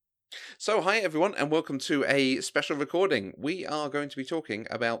So, hi everyone, and welcome to a special recording. We are going to be talking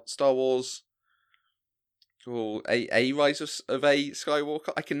about Star Wars, a Rise of a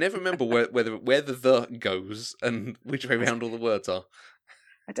Skywalker. I can never remember where the goes and which way around all the words are.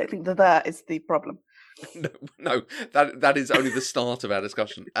 I don't think that is the problem. No, that is only the start of our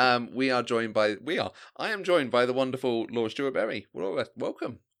discussion. I am joined by the wonderful Laura Stewart Berry. Laura,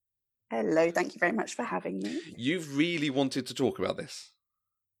 welcome. Hello, thank you very much for having me. You've really wanted to talk about this.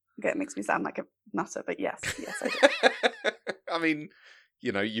 Okay, it makes me sound like a nutter, but yes, I do. I mean,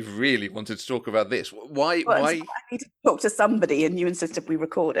 you've really wanted to talk about this. Why? I need to talk to somebody, and you insisted we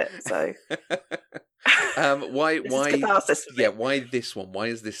record it. So, why? This is catharsis for me. Yeah, why this one? Why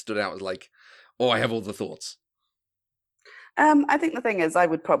has this stood out as like, oh, I have all the thoughts? I think the thing is, I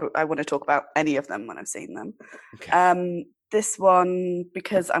want to talk about any of them when I've seen them. Okay. This one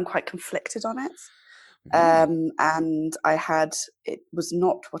because I'm quite conflicted on it. And it was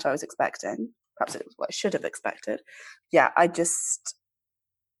not what I was expecting. Perhaps it was what I should have expected. Yeah,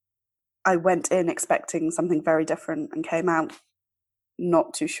 I went in expecting something very different and came out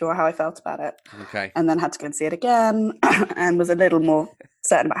not too sure how I felt about it. Okay. And then had to go and see it again and was a little more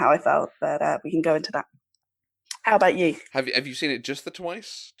certain about how I felt, but we can go into that. How about you? Have you seen it just the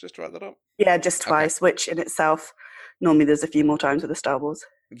twice? Just to wrap that up? Yeah, just twice, okay. Which in itself, normally there's a few more times with the Star Wars.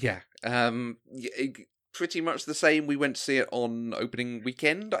 Yeah. Pretty much the same. We went to see it on opening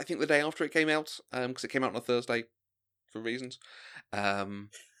weekend, I think the day after it came out, because it came out on a Thursday for reasons. I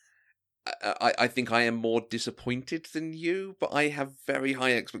think I am more disappointed than you, but I have very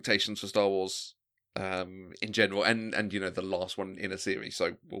high expectations for Star Wars in general, and the last one in a series,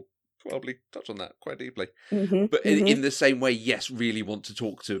 so we'll probably touch on that quite deeply. But in the same way, yes, really want to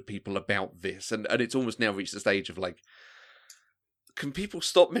talk to people about this, and it's almost now reached the stage of like, can people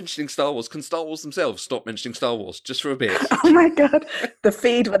stop mentioning Star Wars? Can Star Wars themselves stop mentioning Star Wars just for a bit? Oh my God. The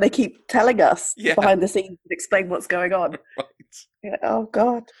feed where they keep telling us behind the scenes and explain what's going on. Right. Yeah, oh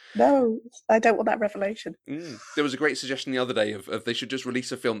God, no, I don't want that revelation. There was a great suggestion the other day of they should just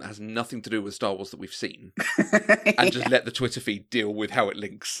release a film that has nothing to do with Star Wars that we've seen and just let the Twitter feed deal with how it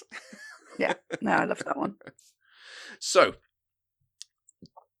links. Yeah, no, I love that one. So,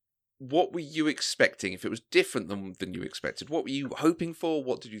 what were you expecting? If it was different than you expected, what were you hoping for?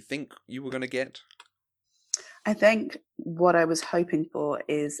 What did you think you were going to get? I think what I was hoping for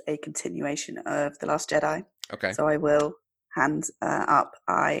is a continuation of The Last Jedi. Okay. So I will hands up.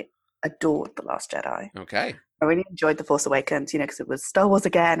 I adored The Last Jedi. Okay. I really enjoyed The Force Awakens, because it was Star Wars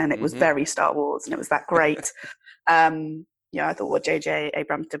again, and it was very Star Wars, and it was that great. I thought what J.J.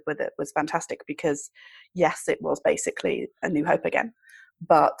 Abrams did with it was fantastic because, yes, it was basically A New Hope again,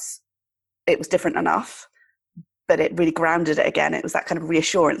 but it was different enough, but it really grounded it again. It was that kind of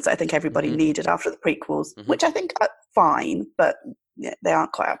reassurance that I think everybody needed after the prequels, which I think are fine, but they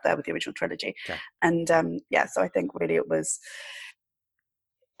aren't quite up there with the original trilogy. Okay. And so I think really it was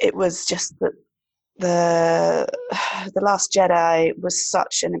just that the Last Jedi was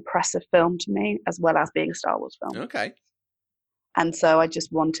such an impressive film to me, as well as being a Star Wars film. Okay. And so I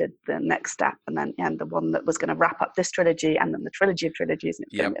just wanted the next step, and the one that was going to wrap up this trilogy, and then the trilogy of trilogies, and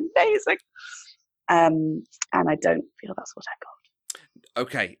it's going to be amazing. And I don't feel that's what I got.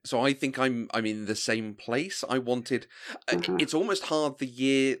 Okay, so I think I'm in the same place. I wanted. It's almost hard the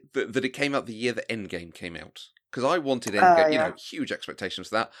year that it came out, the year that Endgame came out, because I wanted Endgame. Huge expectations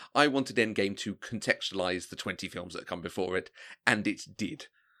for that. I wanted Endgame to contextualize the 20 films that come before it, and it did.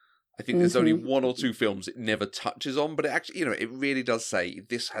 I think there's only one or two films it never touches on, but it actually, it really does say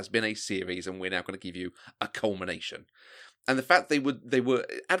this has been a series, and we're now going to give you a culmination. And the fact they were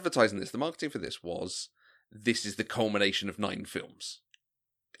advertising this, the marketing for this was, this is the culmination of 9 films,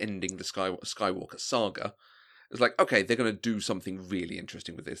 ending the Skywalker saga. It's like, okay, they're going to do something really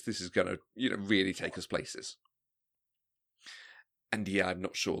interesting with this. This is going to, really take us places. And yeah, I'm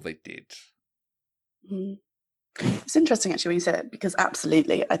not sure they did. It's interesting actually when you say it, because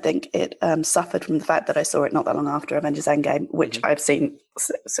absolutely, I think it suffered from the fact that I saw it not that long after Avengers Endgame, which I've seen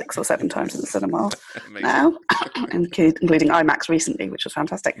 6 or 7 times in the cinema now, including IMAX recently, which was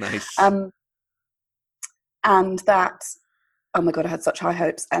fantastic. Nice. And that, oh my God, I had such high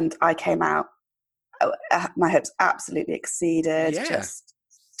hopes, and I came out, my hopes absolutely exceeded, just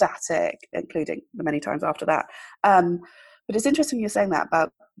static, including the many times after that. But it's interesting you're saying that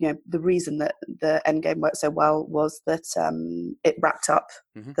about, the reason that the Endgame worked so well was that it wrapped up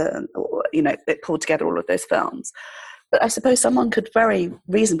it pulled together all of those films. But I suppose someone could very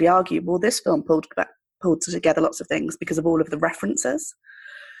reasonably argue, well, this film pulled together lots of things because of all of the references.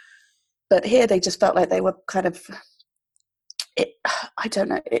 But here they just felt like they were kind of, I don't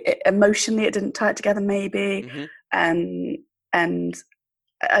know, emotionally it didn't tie it together maybe. And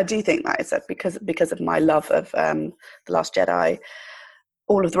I do think that is because of my love of The Last Jedi.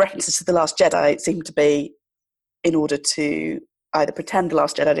 All of the references to The Last Jedi seem to be in order to either pretend The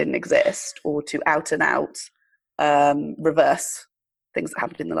Last Jedi didn't exist or to out and out reverse things that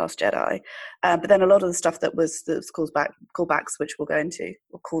happened in The Last Jedi. But then a lot of the stuff that was callbacks, which we'll go into,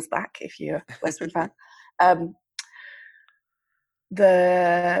 or calls back if you're a Western fan.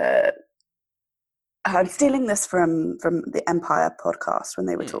 I'm stealing this from the Empire podcast when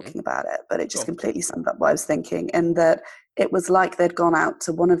they were talking about it, but it just completely summed up what I was thinking, in that it was like they'd gone out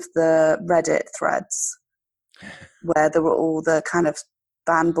to one of the Reddit threads where there were all the kind of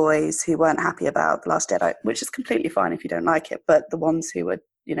fanboys who weren't happy about The Last Jedi, which is completely fine if you don't like it, but the ones who were,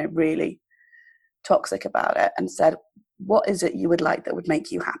 really toxic about it, and said, what is it you would like that would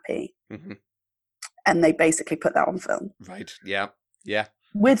make you happy? Mm-hmm. And they basically put that on film. Right, yeah.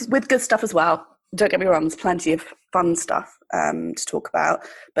 With good stuff as well. Don't get me wrong, there's plenty of fun stuff to talk about.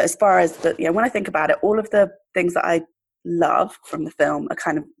 But as far as when I think about it, all of the things that I love from the film are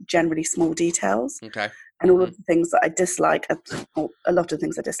kind of generally small details. Okay. And all of the things that I dislike, or a lot of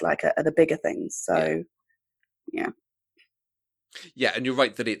things I dislike, are the bigger things. So, yeah. Yeah, and you're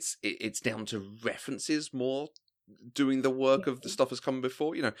right that it's down to references more doing the work of the stuff that's come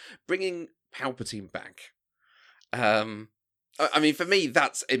before. Bringing Palpatine back. I mean, for me,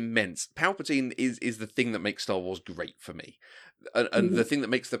 that's immense. Palpatine is the thing that makes Star Wars great for me. And the thing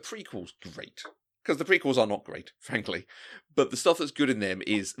that makes the prequels great. Because the prequels are not great, frankly. But the stuff that's good in them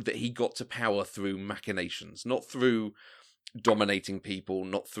is that he got to power through machinations, not through dominating people,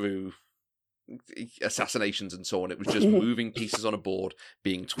 not through assassinations and so on. It was just moving pieces on a board,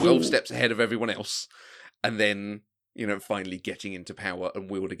 being 12 steps ahead of everyone else, and then, finally getting into power and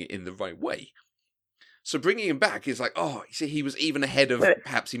wielding it in the right way. So bringing him back is like, you see, he was even ahead of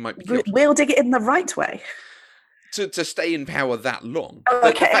perhaps he might be killed. Wielding it in the right way. To stay in power that long. Oh,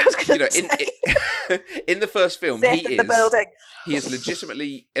 okay. In the first film, he is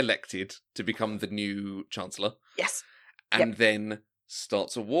legitimately elected to become the new Chancellor. Yes. And then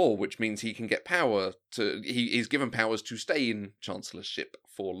starts a war, which means he can get power he's given powers to stay in Chancellorship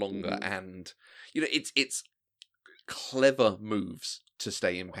for longer. And, it's clever moves to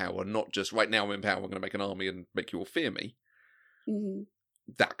stay in power, not just right now I'm in power, I'm going to make an army and make you all fear me. Mm-hmm.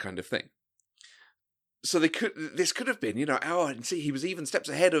 That kind of thing. So this could have been, and see, he was even steps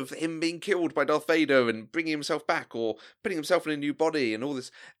ahead of him being killed by Darth Vader and bringing himself back or putting himself in a new body and all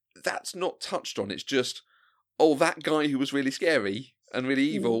this. That's not touched on. It's just, that guy who was really scary and really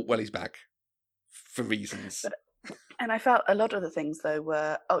evil, well, he's back for reasons. And I felt a lot of the things, though,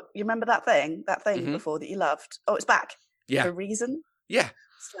 were, you remember that thing before that you loved? Oh, it's back. Yeah. For a reason. Yeah.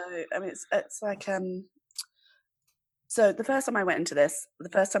 So, I mean, it's like, so the first time I went to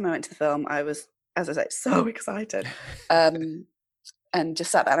the film, I was, as I say, so excited, and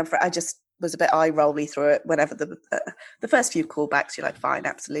just sat down. And I just was a bit eye-rolly through it. Whenever the first few callbacks, you're like, fine,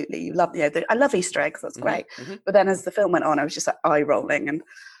 absolutely, you love, I love Easter eggs, that's great. Mm-hmm. But then as the film went on, I was just like eye-rolling, and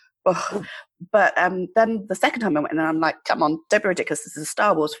but then the second time I went in, and I'm like, come on, don't be ridiculous. This is a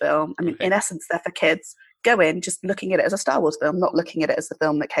Star Wars film. I mean, in essence, they're for kids. Go in just looking at it as a Star Wars film, not looking at it as the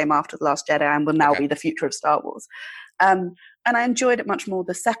film that came after The Last Jedi and will now be the future of Star Wars. And I enjoyed it much more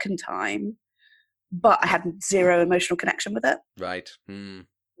the second time. But I had zero emotional connection with it. Right.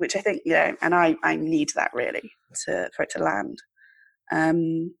 Which I think, and I need that really for it to land.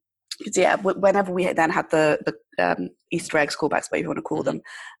 Because whenever we then had the Easter eggs, callbacks, whatever you want to call them,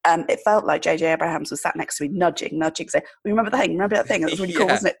 it felt like J.J. Abrahams was sat next to me, nudging, saying, remember that thing? Remember that thing? It was really cool,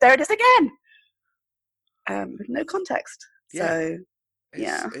 wasn't it? There it is again! With no context. Yeah. So,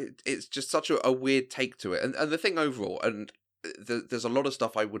 It's just such a weird take to it. And the thing overall, and there's a lot of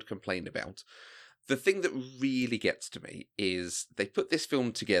stuff I would complain about. The thing that really gets to me is they put this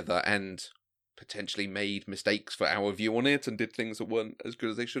film together and potentially made mistakes for our view on it and did things that weren't as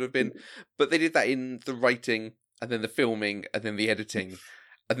good as they should have been. But they did that in the writing and then the filming and then the editing.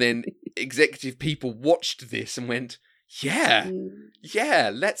 And then executive people watched this and went, yeah,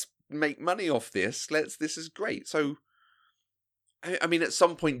 let's make money off this. This is great. So, I mean, at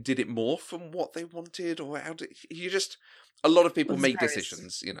some point, did it morph from what they wanted? Or how did a lot of people make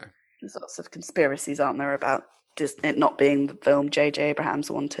decisions, There's lots of conspiracies, aren't there, about just it not being the film J.J.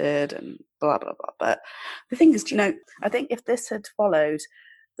 Abrahams wanted and blah, blah, blah. But the thing is, I think if this had followed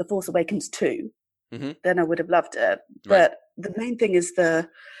The Force Awakens 2, then I would have loved it. Right. But the main thing is I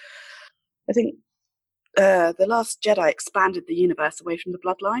think The Last Jedi expanded the universe away from the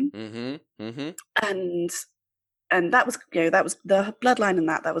bloodline. And that was, that was the bloodline, and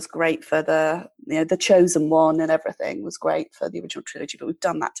that was great for the chosen one, and everything was great for the original trilogy. But we've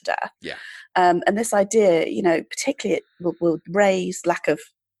done that to death. Yeah. And this idea, particularly with Rey's lack of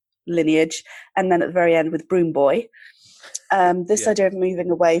lineage, and then at the very end with Broom Boy. This idea of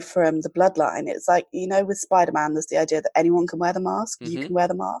moving away from the bloodline, it's like, with Spider-Man, there's the idea that anyone can wear the mask. You can wear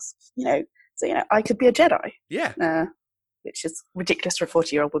the mask, so I could be a Jedi, which is ridiculous for a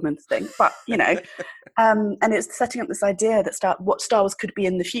 40-year-old woman to think, but and it's setting up this idea that what Star Wars could be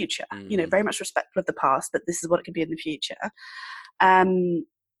in the future, very much respectful of the past, but this is what it could be in the future. And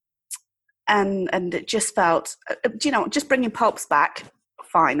it just felt, just bringing pulps back,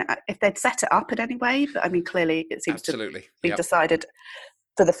 fine, if they'd set it up in any way, but I mean, clearly it seems to be decided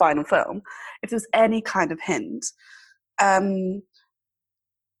for the final film. If there's any kind of hint,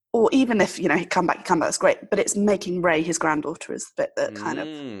 or even if he'd come back, that's great, but it's making Rey his granddaughter is the bit that kind of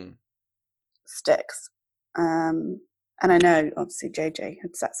sticks. And I know obviously JJ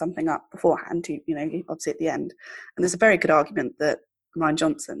had set something up beforehand, obviously at the end, and there's a very good argument that Rian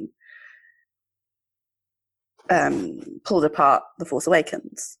Johnson pulled apart The Force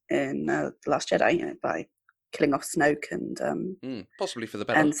Awakens in The Last Jedi, by killing off Snoke and possibly for the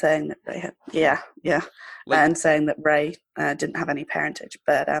better, and saying that they had, and saying that Rey didn't have any parentage,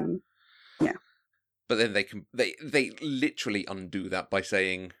 but But then they literally undo that by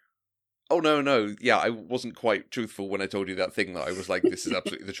saying, "Oh no, yeah, I wasn't quite truthful when I told you that thing that I was like, this is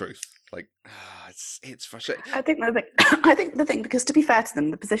absolutely the truth." Like, it's frustrating. I think the thing, because to be fair to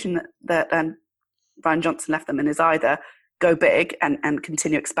them, the position that Rian Johnson left them in is either go big and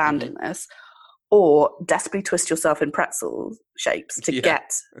continue expanding this, or desperately twist yourself in pretzel shapes to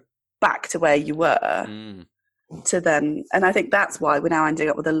get back to where you were. To then, and I think that's why we're now ending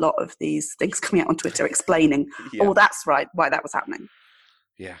up with a lot of these things coming out on Twitter explaining, oh, that's right, why that was happening.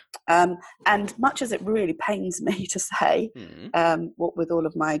 Yeah. And much as it really pains me to say, what with all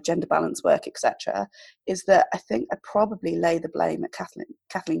of my gender balance work, etc., is that I think I probably lay the blame at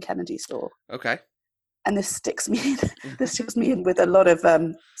Kathleen Kennedy's door. Okay. And this sticks me in with a lot of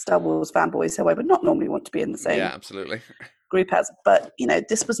Star Wars fanboys who I would not normally want to be in the same absolutely group as. But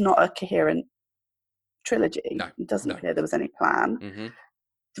this was not a coherent trilogy. No, it doesn't appear there was any plan. Mm-hmm.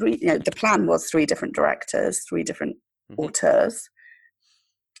 The plan was 3 different directors, 3 different auteurs.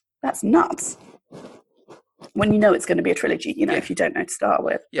 That's nuts. When it's going to be a trilogy, if you don't know to start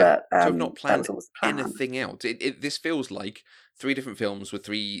with. Yeah, but, to have not planned plan. anything out. This feels like 3 different films with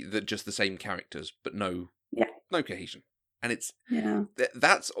just the same characters, but no cohesion. And it's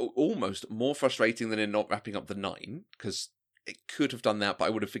that's almost more frustrating than in not wrapping up the 9, because it could have done that, but I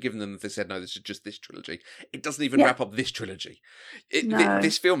would have forgiven them if they said, no, this is just this trilogy. It doesn't even wrap up this trilogy.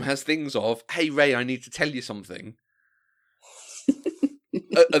 This film has things of, hey, Rey, I need to tell you something.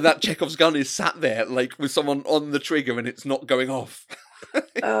 And that Chekhov's gun is sat there, like, with someone on the trigger and it's not going off.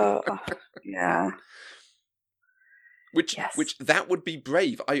 Which that would be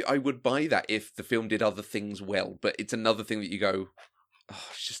brave. I would buy that if the film did other things well, but it's another thing that you go,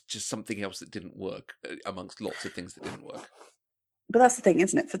 it's just something else that didn't work amongst lots of things that didn't work. But that's the thing,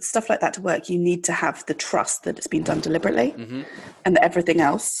 isn't it? For stuff like that to work, you need to have the trust that it's been done deliberately, and that everything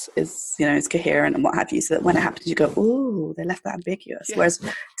else is, is coherent and what have you. So that when it happens, you go, "Oh, they left that ambiguous." Yeah. Whereas,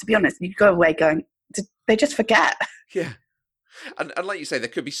 to be honest, you go away going, "Did they just forget?" Yeah, and like you say, there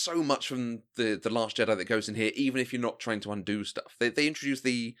could be so much from the Last Jedi that goes in here, even if you're not trying to undo stuff. They introduce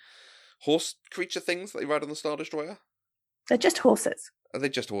the horse creature things that they ride on the Star Destroyer. They're just horses. Are they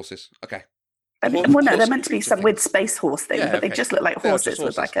just horses? Okay. I mean, they're meant to be some weird space horse thing, but they just look like horses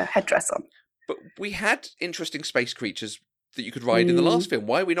with like a headdress on. But we had interesting space creatures that you could ride in the last film.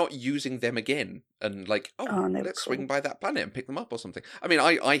 Why are we not using them again? And like, let's swing by that planet and pick them up or something. I mean,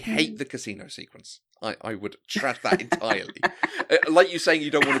 I hate the casino sequence. I would trash that entirely. Like you saying, you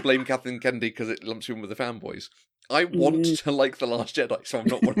don't want to blame Kathleen Kennedy because it lumps you in with the fanboys. I want to like The Last Jedi, so I'm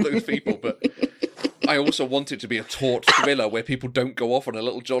not one of those people, but I also want it to be a taut thriller where people don't go off on a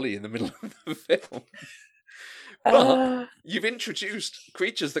little jolly in the middle of the film. But you've introduced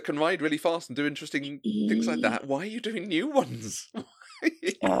creatures that can ride really fast and do interesting things like that. Why are you doing new ones?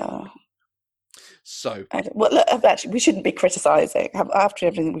 So, well, look, actually, we shouldn't be criticising. After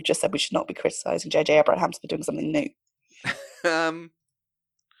everything we've just said, we should not be criticising J.J. Abrams for doing something new.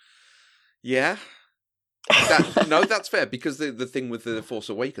 Yeah. That's fair, because the thing with The Force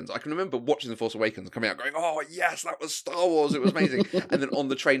Awakens, I can remember watching The Force Awakens, coming out going, oh yes, that was Star Wars, it was amazing. And then on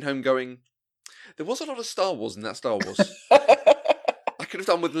the train home going, there was a lot of Star Wars in that Star Wars. I could have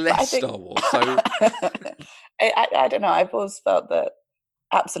done with less Star Wars. So I don't know, I've always felt that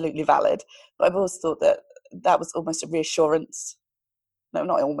absolutely valid, but I've always thought that was almost a reassurance. No,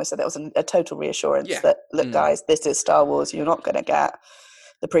 not almost, that was a total reassurance that, look guys, this is Star Wars, you're not going to get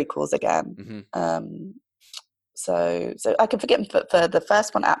the prequels again. So I can forgive him for the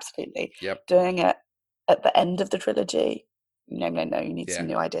first one, absolutely. Yep. Doing it at the end of the trilogy, no, you need some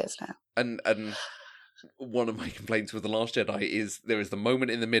new ideas now. And one of my complaints with The Last Jedi is there is the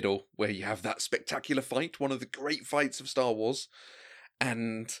moment in the middle where you have that spectacular fight, one of the great fights of Star Wars,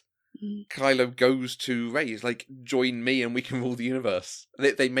 and Kylo goes to Rey. He's like, join me and we can rule the universe.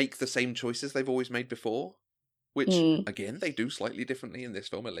 They make the same choices they've always made before, which, again, they do slightly differently in this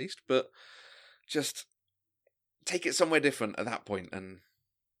film at least, but just take it somewhere different at that point. And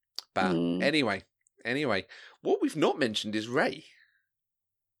anyway, what we've not mentioned is Rey.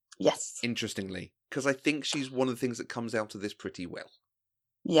 Yes. Interestingly, because I think she's one of the things that comes out of this pretty well.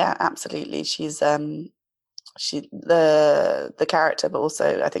 Yeah, absolutely. She's the character, but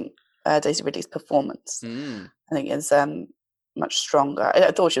also I think Daisy Ridley's performance, I think, is much stronger.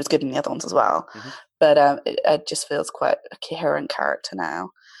 I thought she was good in the other ones as well, but it just feels quite a coherent character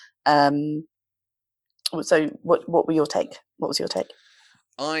now. So what was your take?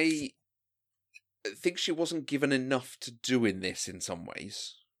 I think she wasn't given enough to do in this in some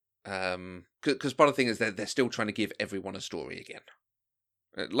ways. Because part of the thing is they're still trying to give everyone a story again.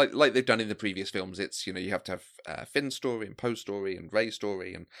 Like they've done in the previous films. It's, you have to have Finn's story and Poe's story and Rey's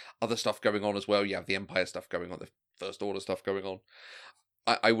story and other stuff going on as well. You have the Empire stuff going on, the First Order stuff going on.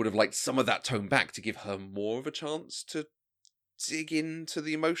 I would have liked some of that tone back to give her more of a chance to dig into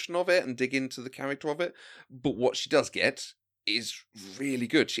the emotion of it and dig into the character of it. But what she does get is really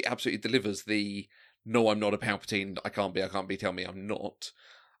good. She absolutely delivers the, no, I'm not a Palpatine, I can't be, tell me I'm not.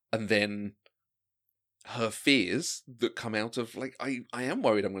 And then her fears that come out of, like, I am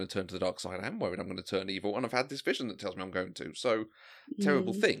worried I'm going to turn to the dark side, I am worried I'm going to turn evil, and I've had this vision that tells me I'm going to. So,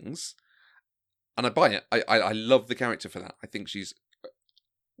 terrible things. And I buy it. I love the character for that. I think she's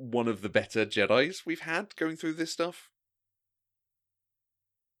one of the better Jedis we've had going through this stuff.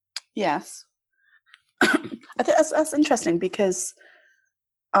 Yes. I think that's interesting because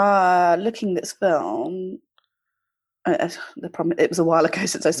looking at this film, the problem, it was a while ago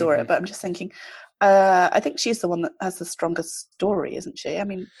since I saw it, but I'm just thinking, I think she's the one that has the strongest story, isn't she? I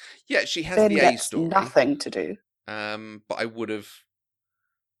mean, yeah, she has Finn the A story. Nothing to do. But I would have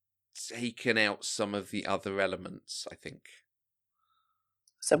taken out some of the other elements, I think.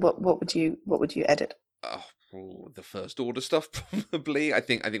 So what would you edit? The First Order stuff, probably. I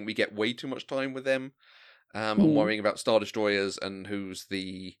think we get way too much time with them. I'm worrying about Star Destroyers and who's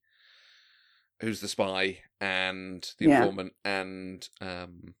the spy and the informant and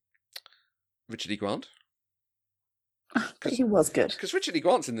Richard E. Grant. But he was good. Because Richard E.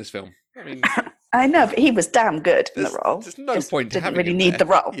 Grant's in this film. I mean, I know, but he was damn good in the role. There's no point to having him. Didn't really need the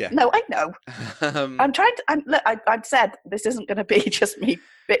role. Yeah. No, I know. I'm trying to. Look, I've said this isn't going to be just me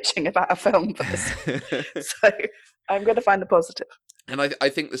bitching about a film for this. So I'm going to find the positive. And I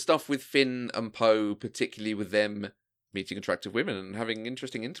think the stuff with Finn and Poe, particularly with them meeting attractive women and having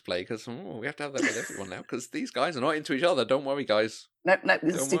interesting interplay, because we have to have that with everyone now, because these guys are not into each other. Don't worry, guys. No,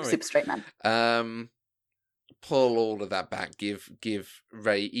 this is super straight man. Pull all of that back. Give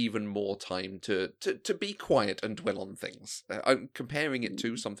Rey even more time to be quiet and dwell on things. I'm comparing it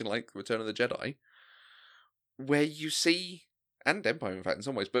to something like Return of the Jedi, where you see, and Empire, in fact, in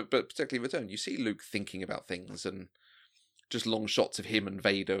some ways, but particularly Return, you see Luke thinking about things and just long shots of him and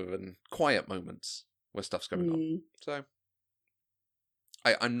Vader and quiet moments where stuff's going on. So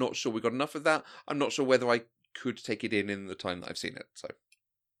I'm not sure we got enough of that. I'm not sure whether I could take it in the time that I've seen it. So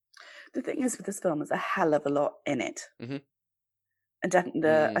the thing is with this film, there's a hell of a lot in it. And definitely,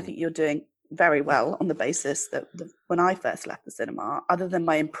 I think you're doing very well on the basis that when I first left the cinema, other than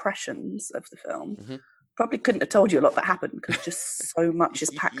my impressions of the film, probably couldn't have told you a lot that happened because just so much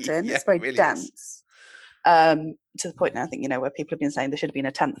is packed in. It's very really dense. To the point now, I think, where people have been saying there should have been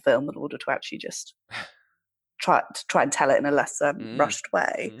a 10th film in order to actually just try and tell it in a less rushed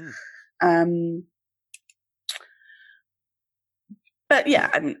way. But yeah,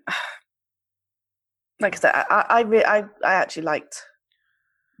 I mean, like I said, I actually liked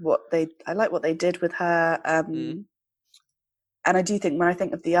what they did with her. And I do think when I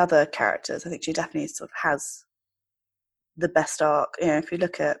think of the other characters, I think she definitely sort of has the best arc. If you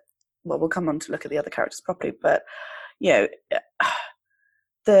look at, well, we'll come on to look at the other characters properly, but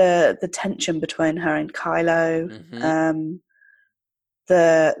the tension between her and Kylo,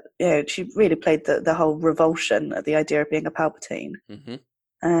 she really played the whole revulsion at the idea of being a Palpatine.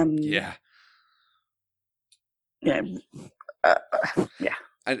 Yeah. Yeah.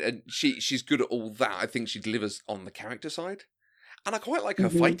 And she's good at all that. I think she delivers on the character side, and I quite like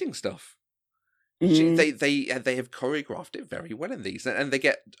her fighting stuff. They have choreographed it very well in these, and they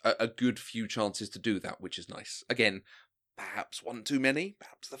get a good few chances to do that, which is nice. Again, perhaps one too many.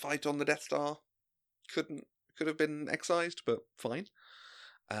 Perhaps the fight on the Death Star could have been excised, but fine.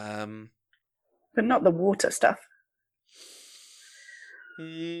 But not the water stuff.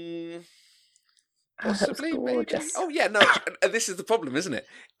 Possibly, maybe. Oh yeah, no. This is the problem, isn't it?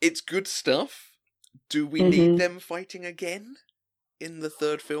 It's good stuff. Do we need them fighting again in the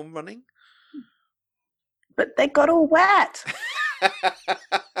third film running? But they got all wet.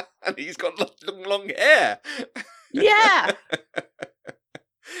 And he's got long hair. Yeah.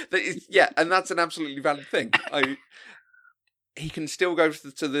 Yeah, and that's an absolutely valid thing. He can still go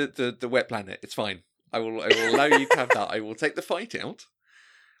to the wet planet. It's fine. I will allow you to have that. I will take the fight out.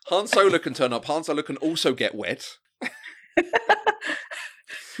 Han Solo can turn up. Han Solo can also get wet.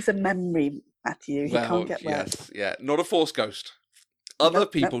 He's a memory, Matthew. He can't get wet. Yes, yeah. Not a Force ghost. Other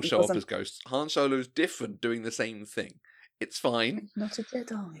people show up as ghosts. Han Solo's different, doing the same thing. It's fine. Not a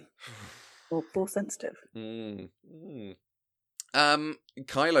Jedi. Or Force sensitive. Kylo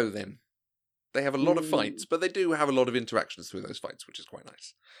then. They have a lot of fights, but they do have a lot of interactions through those fights, which is quite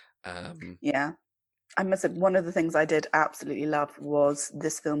nice. Yeah. I must say, one of the things I did absolutely love was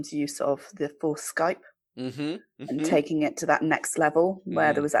this film's use of the Force Skype and taking it to that next level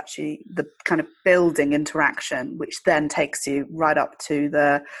where there was actually the kind of building interaction, which then takes you right up to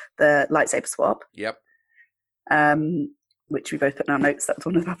the lightsaber swap. Yep. Which we both put in our notes. That was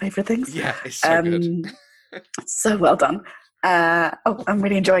one of our favourite things. Yeah, it's so good. So well done. I'm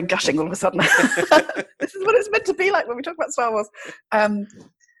really enjoying gushing all of a sudden. This is what it's meant to be like when we talk about Star Wars.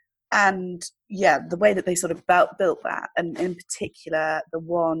 And yeah, the way that they sort of built that, and in particular the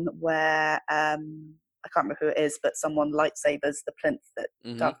one where I can't remember who it is, but someone lightsabers the plinth that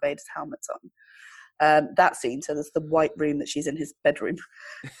Darth Vader's helmet's on. That scene, so there's the white room that she's in his bedroom,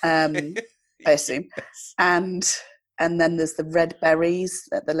 I assume, yes. and then there's the red berries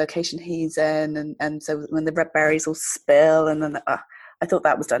at the location he's in, and so when the red berries all spill, and then I thought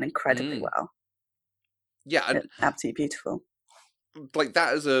that was done incredibly well. Yeah, absolutely beautiful. Like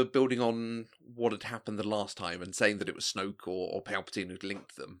that as a building on what had happened the last time and saying that it was Snoke or Palpatine who'd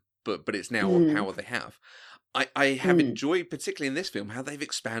linked them, but it's now a power they have. I have enjoyed, particularly in this film, how they've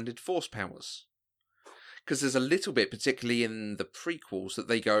expanded Force powers. Because there's a little bit, particularly in the prequels, that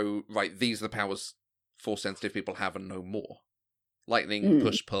they go, right, these are the powers Force-sensitive people have and no more. Lightning,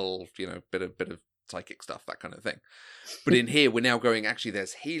 push, pull, bit of psychic stuff, that kind of thing. But in here, we're now going, actually,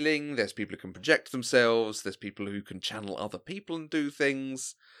 there's healing, there's people who can project themselves, there's people who can channel other people and do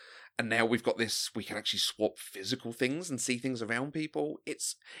things. And now we've got this, we can actually swap physical things and see things around people.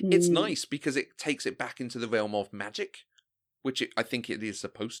 It's nice because it takes it back into the realm of magic, which I think it is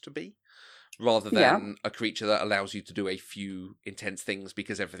supposed to be, rather than a creature that allows you to do a few intense things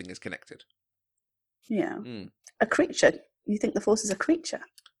because everything is connected. Yeah. A creature? You think the Force is a creature?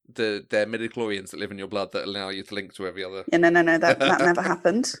 They're midichlorians that live in your blood that allow you to link to every other... Yeah, no, that never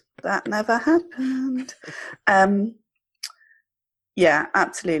happened. That never happened. Yeah,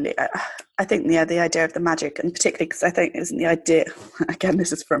 absolutely. I think the idea of the magic, and particularly because I think isn't the idea, again,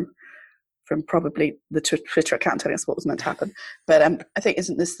 this is from probably the Twitter account telling us what was meant to happen, but I think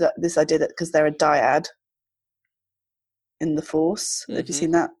isn't this idea that because they're a dyad in the Force, have you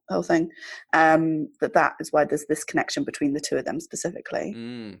seen that whole thing? That is why there's this connection between the two of them specifically.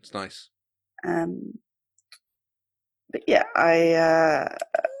 It's nice. But yeah,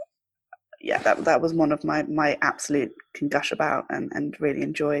 that was one of my absolute can gush about and really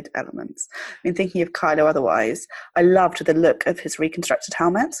enjoyed elements. I mean, thinking of Kylo otherwise, I loved the look of his reconstructed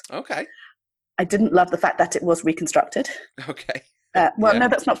helmet. Okay. I didn't love the fact that it was reconstructed. Okay. No,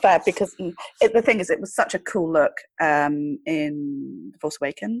 that's not fair because the thing is, it was such a cool look in Force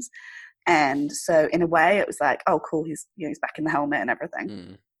Awakens, and so in a way, it was like, oh, cool, he's back in the helmet and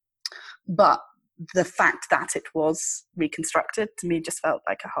everything. But the fact that it was reconstructed to me just felt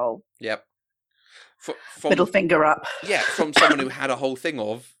like a whole middle finger up. Yeah, from someone who had a whole thing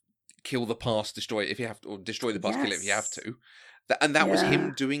of kill the past, destroy it if you have to, or destroy the past, kill it if you have to. And that was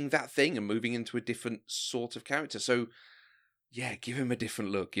him doing that thing and moving into a different sort of character. So, yeah, give him a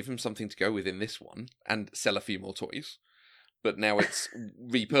different look. Give him something to go with in this one and sell a few more toys. But now it's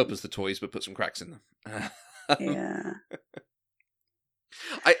repurpose the toys but put some cracks in them. Yeah.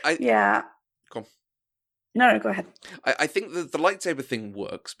 Yeah. Go on. No, go ahead. I think that the lightsaber thing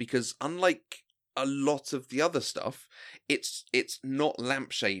works because unlike a lot of the other stuff, it's not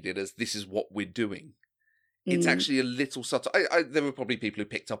lampshaded as this is what we're doing. It's actually a little subtle. There were probably people who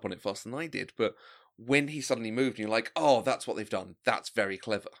picked up on it faster than I did, but when he suddenly moved, and you're like, oh, that's what they've done. That's very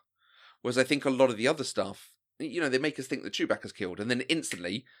clever. Whereas I think a lot of the other stuff, they make us think that Chewbacca's killed, and then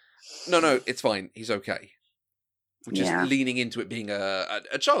instantly, no, it's fine. He's okay. Which is leaning into it being a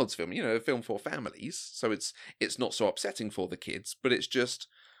child's film, a film for families. So it's not so upsetting for the kids, but it's just,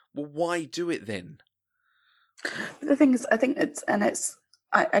 well, why do it then? The thing is, I think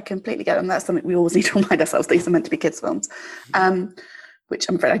I completely get it, and that's something we always need to remind ourselves. These are meant to be kids' films. which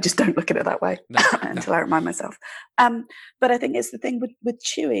I'm afraid I just don't look at it that way until I remind myself. But I think it's the thing with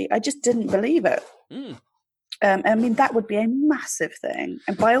Chewie. I just didn't believe it. I mean, that would be a massive thing.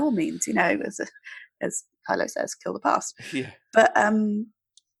 And by all means, as Kylo says, kill the past. Yeah. But,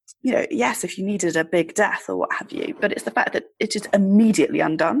 yes, if you needed a big death or what have you, but it's the fact that it's just immediately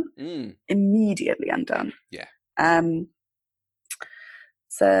undone. Immediately undone. Yeah.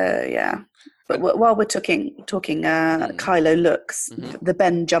 So, yeah. But while we're talking Kylo looks, the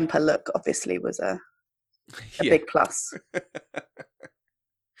Ben jumper look obviously was a big plus.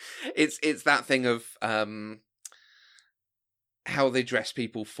 It's that thing of how they dress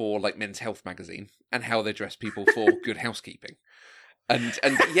people for like Men's Health magazine and how they dress people for Good Housekeeping. And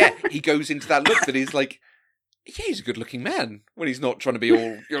yeah, he goes into that look that he's like, yeah, he's a good looking man when he's not trying to be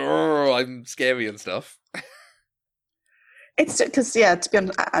all, I'm scary and stuff. It's because, to be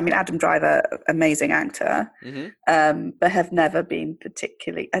honest, I mean, Adam Driver, amazing actor, but have never been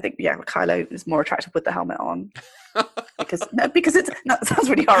particularly. I think, Kylo is more attractive with the helmet on because it's it sounds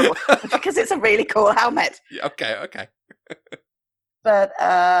really horrible because it's a really cool helmet. Yeah, okay. But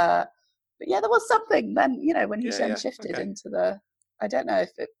yeah, there was something then, when he shifted into the. I don't know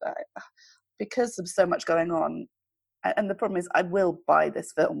if it because of so much going on, and the problem is I will buy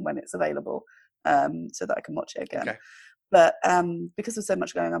this film when it's available, so that I can watch it again. Okay. But because of so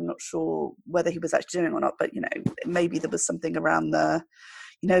much going on, I'm not sure whether he was actually doing or not. But maybe there was something around the,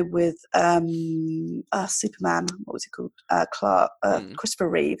 with Superman. What was he called? Clark, Christopher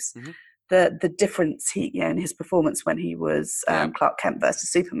Reeves. The difference in his performance when he was Clark Kent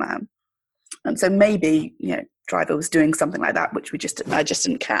versus Superman, and so maybe Driver was doing something like that, which I just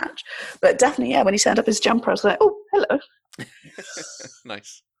didn't catch. But definitely, when he turned up his jumper, I was like, oh, hello.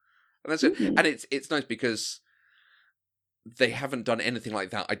 Nice, and that's it. And it's nice because they haven't done anything like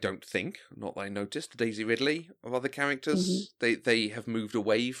that, I don't think. Not that I noticed. Daisy Ridley of other characters, they have moved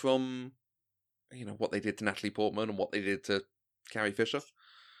away from, what they did to Natalie Portman and what they did to Carrie Fisher.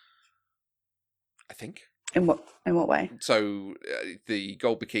 I think. In what way? So the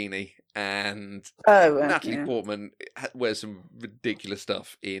gold bikini and Natalie Portman wears some ridiculous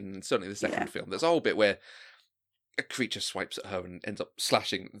stuff in certainly the second film. There's a whole bit where a creature swipes at her and ends up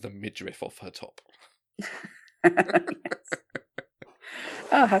slashing the midriff off her top.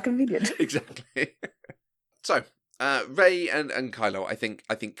 Oh, how convenient. Exactly. So, Rey and Kylo, I think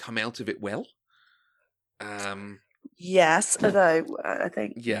come out of it well. Yes, although I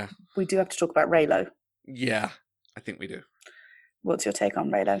think we do have to talk about Reylo. Yeah, I think we do. What's your take on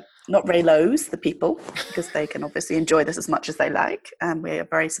Reylo? Not Reylos, the people, because they can obviously enjoy this as much as they like, and we are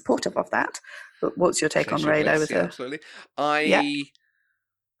very supportive of that. But what's your take on Reylo? Absolutely. I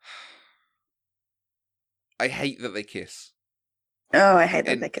hate that they kiss. Oh, I hate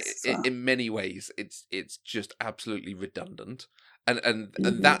that they kiss. In many ways, it's just absolutely redundant. And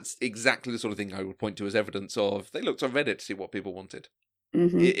that's exactly the sort of thing I would point to as evidence of they looked on Reddit to see what people wanted.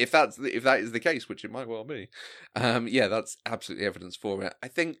 If that is the case, which it might well be, that's absolutely evidence for it. I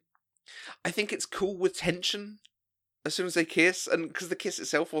think it's cool with tension as soon as they kiss, and because the kiss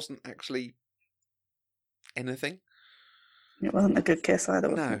itself wasn't actually anything. It wasn't a good kiss either.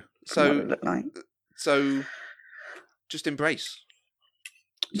 No, so what it looked like. So just embrace.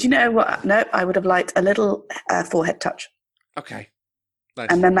 Do you know what? No, I would have liked a little forehead touch. Okay. Nice.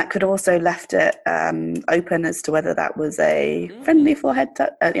 And then that could also left it open as to whether that was a friendly forehead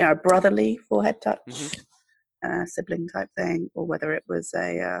touch, a brotherly forehead touch, sibling type thing, or whether it was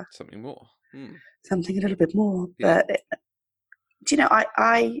a something more, something a little bit more. Yeah. But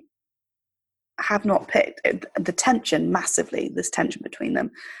I have not picked the tension massively. This tension between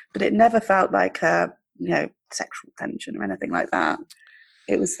them, but it never felt like sexual tension or anything like that.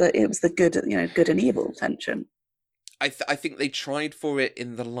 It was the good and evil tension. I think they tried for it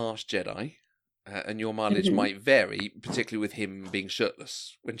in The Last Jedi, and your mileage might vary, particularly with him being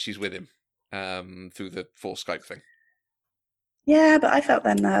shirtless when she's with him through the Force Skype thing. Yeah, but I felt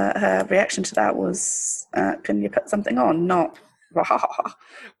then her reaction to that was, can you put something on? Not, rah.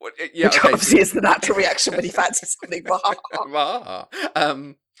 Well, which obviously is the natural reaction when he fancies something, rah.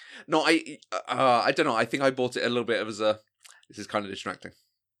 No, I don't know. I think I bought it a little bit as this is kind of distracting.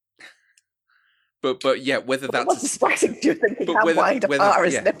 But whether that's... What's distracting? Do you think how wide are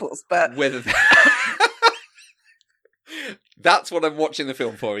his nipples? But whether that's what I'm watching the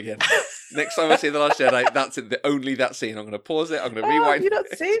film for again. Next time I see The Last Jedi, that's it. Only that scene. I'm going to pause it. I'm going to rewind. You've not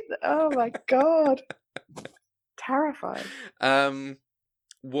seen? Oh my god! Terrifying.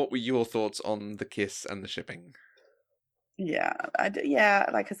 What were your thoughts on the kiss and the shipping? Yeah,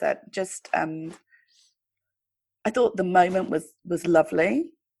 like I said, just I thought the moment was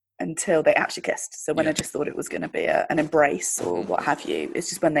lovely. until they actually kissed. So when I just thought it was going to be an embrace or what have you, it's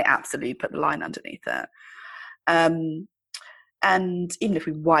just when they absolutely put the line underneath it. And even if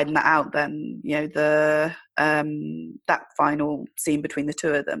we widen that out, then the that final scene between the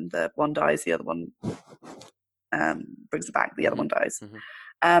two of them, the one dies, the other one brings it back, the other one dies.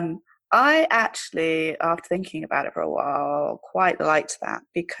 I actually, after thinking about it for a while, quite liked that,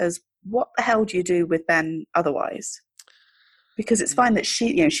 because what the hell do you do with Ben otherwise? Because it's fine that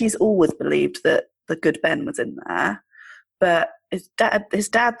she's always believed that the good Ben was in there, but his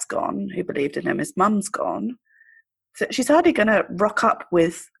dad's gone, who believed in him. His mum's gone. So she's hardly going to rock up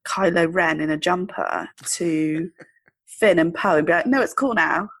with Kylo Ren in a jumper to Finn and Poe and be like, no, it's cool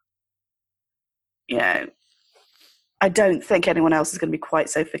now. I don't think anyone else is going to be quite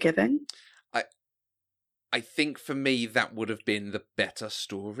so forgiving. I think for me that would have been the better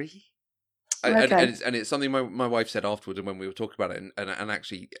story. Okay. And it's something my wife said afterwards, and when we were talking about it, and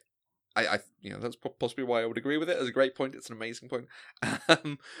actually, I that's possibly why I would agree with it. As a great point, it's an amazing point.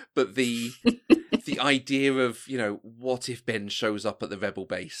 But the idea of what if Ben shows up at the Rebel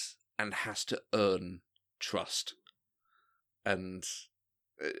base and has to earn trust and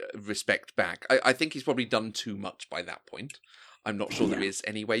respect back. I think he's probably done too much by that point. I'm not sure there is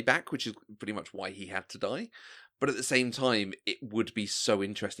any way back, which is pretty much why he had to die. But at the same time, it would be so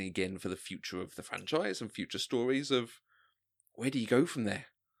interesting again for the future of the franchise and future stories of where do you go from there?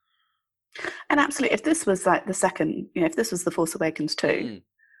 And absolutely, if this was like the second, if this was The Force Awakens 2,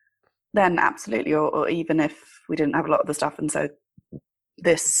 then absolutely, or even if we didn't have a lot of the stuff and so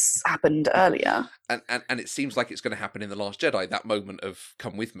this happened earlier. And it seems like it's going to happen in The Last Jedi. That moment of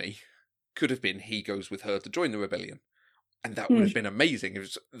come with me could have been he goes with her to join the rebellion. And that would have been amazing.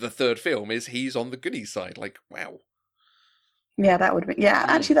 If the third film is he's on the goodies side. Like, wow. Yeah, that would be. Yeah,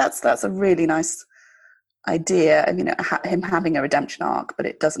 actually, that's a really nice idea. I mean, him having a redemption arc, but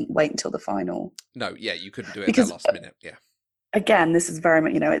it doesn't wait until the final. No, yeah, you couldn't do it at the last minute. Yeah. Again, this is very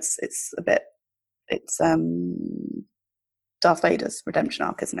much. It's a bit. It's Darth Vader's redemption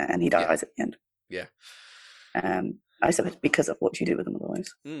arc, isn't it? And he dies at the end. Yeah. I suppose because of what you do with them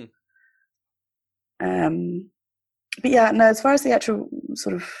otherwise. But yeah, no, as far as the actual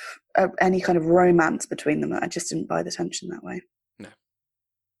sort of any kind of romance between them, I just didn't buy the tension that way. No.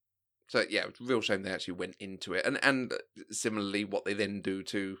 So yeah, it's a real shame they actually went into it. And similarly, what they then do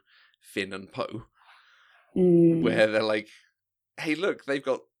to Finn and Poe, where they're like, hey, look, they've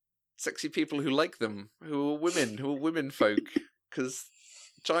got sexy people who like them, who are women folk, because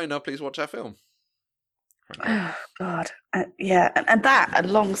China, please watch our film. Oh, God. Yeah, and that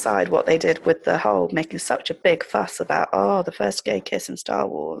alongside what they did with the whole making such a big fuss about, the first gay kiss in Star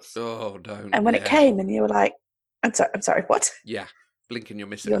Wars. Oh, don't. And when it came and you were like, I'm sorry, what? Yeah, blink and you're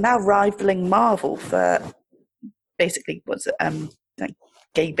missing. You're now rivaling Marvel for basically, what's it, like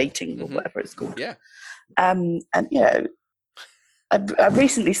gay baiting or whatever it's called. Yeah. And, I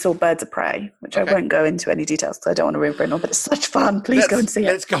recently saw Birds of Prey, which I won't go into any details because I don't want to ruin for anyone, but it's such fun. Please go and see it.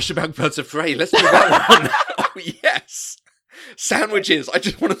 Let's gush about Birds of Prey. Let's do that one. Oh, yes. Sandwiches. I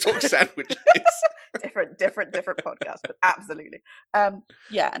just want to talk sandwiches. different podcast, but absolutely.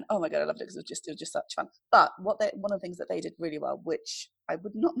 Yeah, and oh my God, I loved it because it was just such fun. But one of the things that they did really well, which I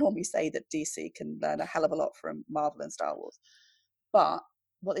would not normally say that DC can learn a hell of a lot from Marvel and Star Wars, but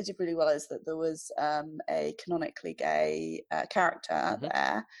what they did really well is that there was a canonically gay character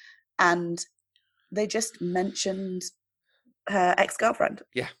there, and they just mentioned her ex-girlfriend.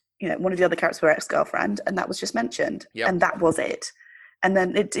 Yeah. One of the other characters were ex-girlfriend, and that was just mentioned, and that was it. And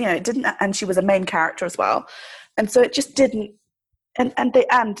then it didn't, and she was a main character as well, and so it just didn't. And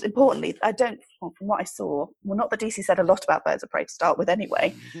importantly, from what I saw, well, not that DC said a lot about Birds of Prey to start with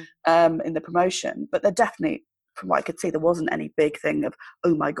anyway, in the promotion, but they're definitely, from what I could see, there wasn't any big thing of,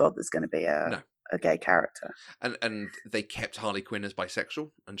 oh my God, there's going to be a gay character. And they kept Harley Quinn as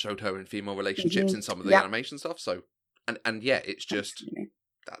bisexual and showed her in female relationships in some of the animation stuff. So, and yeah, it's just,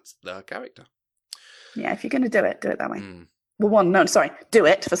 that's the character. Yeah, if you're going to do it that way. Well, do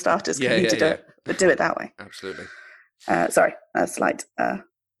it for starters. You need to do it, but do it that way. Absolutely. Sorry, a slight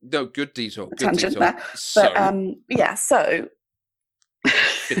no, good detour. Good tangent detour. There. But so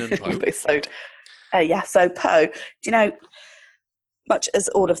Finn and Poe. So Poe, much as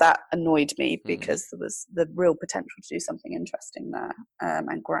all of that annoyed me because there was the real potential to do something interesting there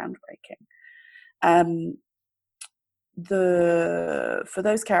and groundbreaking. For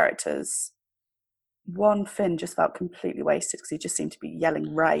those characters, Finn just felt completely wasted because he just seemed to be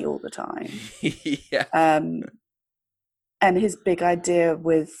yelling Rey all the time. Yeah. And his big idea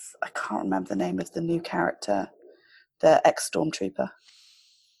with, I can't remember the name of the new character, the ex-stormtrooper.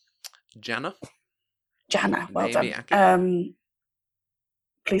 Janna, well done.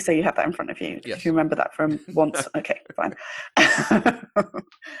 Please say you have that in front of you. Yes. If you remember that from once. Okay, fine.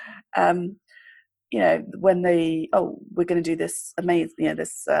 When we're going to do this amazing, we've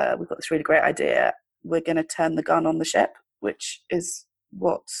got this really great idea. We're going to turn the gun on the ship, which is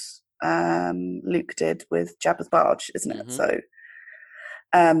what Luke did with Jabba's barge, isn't it? So,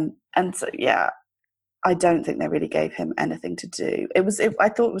 I don't think they really gave him anything to do. I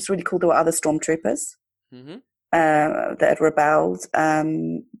thought it was really cool. There were other stormtroopers that had rebelled,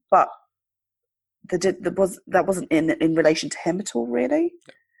 but that wasn't in relation to him at all, really.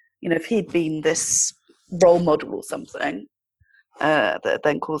 If he'd been this role model or something, that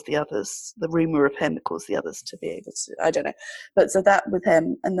then caused the rumor of him caused the others to be able to, I don't know. But so that with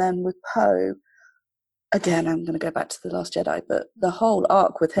him, and then with Poe, again, I'm going to go back to The Last Jedi, but the whole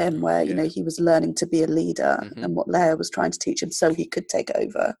arc with him where, he was learning to be a leader and what Leia was trying to teach him so he could take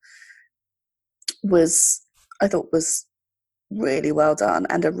over I thought was really well done,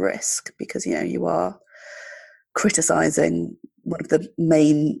 and a risk because, you are criticizing one of the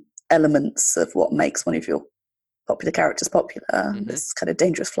main elements of what makes one of your popular characters popular, this kind of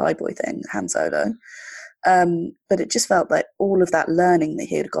dangerous flyboy thing, Han Solo. But it just felt like all of that learning that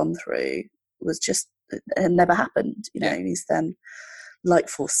he had gone through was just, it had never happened. He's then light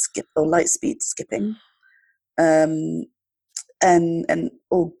speed skipping, and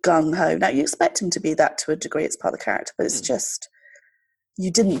all gung ho. Now you expect him to be that to a degree; it's part of the character, but it's just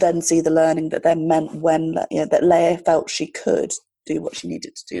you didn't then see the learning that then meant when that Leia felt she could do what she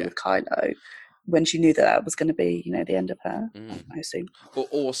needed to do with Kylo, when she knew that was going to be the end of her. I assume,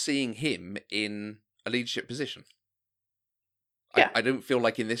 or seeing him in a leadership position. Yeah. I don't feel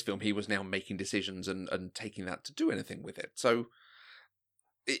like in this film he was now making decisions and taking that to do anything with it. So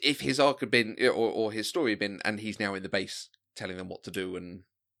if his arc had been, or his story had been, and he's now in the base telling them what to do, and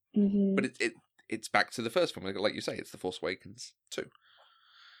but it's back to the first film, like you say, it's The Force Awakens too.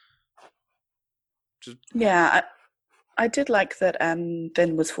 Yeah, I did like that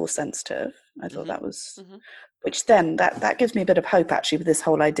Finn was Force sensitive. I thought that was, which then that gives me a bit of hope actually with this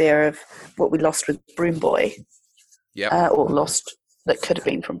whole idea of what we lost with Broom Boy. Or lost that could have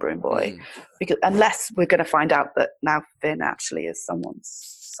been from Broom Boy, because unless we're going to find out that now Finn actually is someone's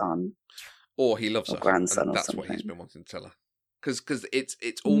son, or he loves or her, grandson, and or that's something. what he's been wanting to tell her. Because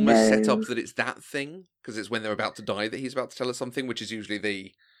it's almost set up that it's that thing, because it's when they're about to die that he's about to tell her something, which is usually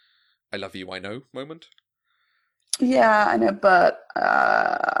the "I love you, I know" moment. Yeah, I know, but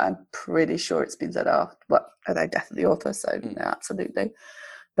I'm pretty sure it's been said after. Well, they're definitely the author, so absolutely.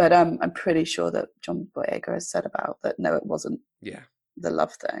 But I'm pretty sure that John Boyega has said about that. No, it wasn't. Yeah, the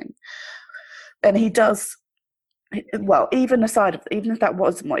love thing, and he does. Well, even if that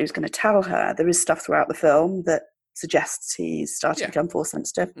wasn't what he was going to tell her, there is stuff throughout the film that suggests he's starting to become Force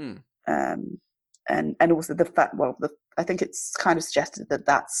sensitive, and also the fact. Well, I think it's kind of suggested that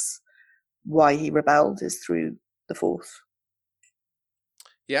that's why he rebelled is through the Force.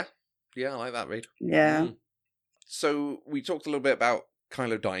 Yeah, I like that read. Yeah. So we talked a little bit about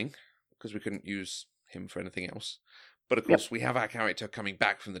Kylo dying because we couldn't use him for anything else, but of course we have our character coming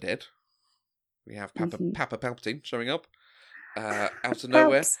back from the dead. We have Papa Palpatine showing up out of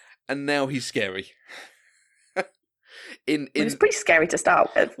nowhere, and now he's scary. It was pretty scary to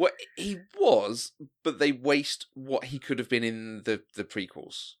start with. Well, he was, but they waste what he could have been in the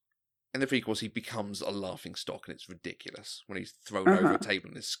prequels. In the prequels, he becomes a laughing stock, and it's ridiculous when he's thrown over a table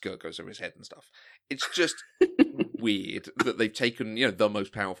and his skirt goes over his head and stuff. It's just weird that they've taken, the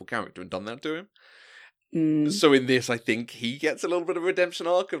most powerful character and done that to him. So in this, I think he gets a little bit of a redemption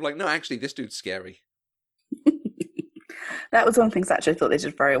arc of like, no, actually, this dude's scary. That was one of the things actually I thought they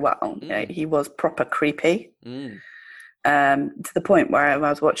did very well. He was proper creepy. To the point where I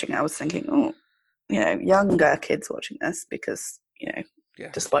was watching, I was thinking, younger kids watching this because,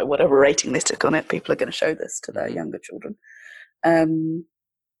 despite whatever rating they took on it, people are going to show this to their younger children. I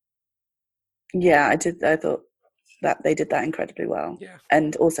thought that they did that incredibly well. Yeah.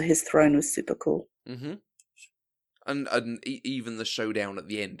 And also his throne was super cool. And even the showdown at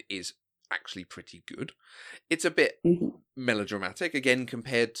the end is actually pretty good. It's a bit melodramatic, again,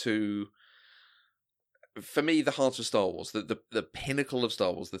 compared to, for me, the heart of Star Wars, the pinnacle of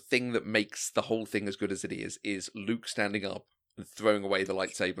Star Wars, the thing that makes the whole thing as good as it is Luke standing up and throwing away the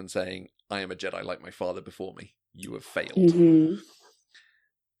lightsaber and saying, "I am a Jedi like my father before me. You have failed."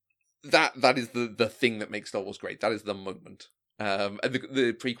 That is the thing that makes Star Wars great. That is the moment. And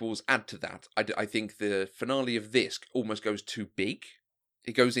the prequels add to that. I think the finale of this almost goes too big.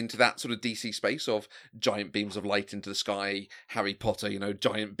 It goes into that sort of DC space of giant beams of light into the sky, Harry Potter,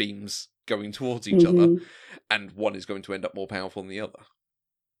 giant beams going towards each other, and one is going to end up more powerful than the other.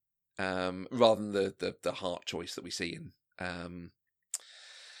 Rather than the heart choice that we see in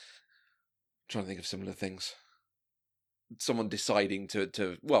trying to think of similar things. Someone deciding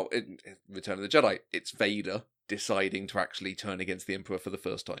to well, in Return of the Jedi, it's Vader deciding to actually turn against the Emperor for the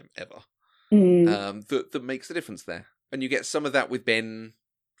first time ever. That makes the difference there. And you get some of that with Ben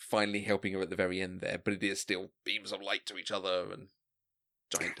finally helping her at the very end there, but it is still beams of light to each other and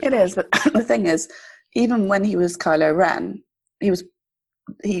giant destruction. It is, but the thing is, even when he was Kylo Ren,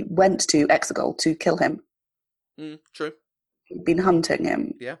 he went to Exegol to kill him. True. He'd been hunting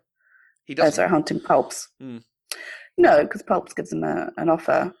him. Yeah. He does. Hunting Pulps. No, because Pulps gives him an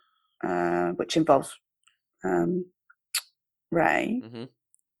offer, which involves Rey. Mm-hmm.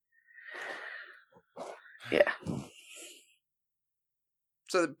 Yeah.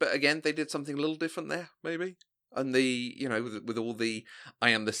 So, but again, they did something a little different there, maybe. And with all the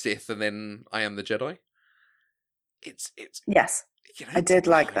I am the Sith and then I am the Jedi. It's yes. I did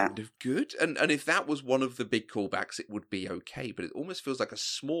like that. Kind of good. And if that was one of the big callbacks, it would be okay. But it almost feels like a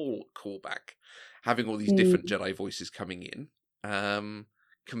small callback, having all these different Jedi voices coming in,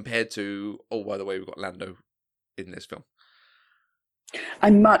 compared to, oh, by the way, we've got Lando in this film. I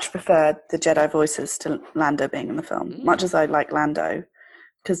much preferred the Jedi voices to Lando being in the film, much as I like Lando,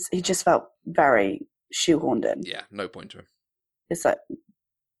 because he just felt very shoehorned in. Yeah, no point to him. It's like,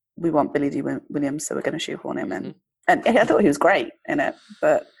 we want Billy D. Williams, so we're going to shoehorn him in. And I thought he was great in it,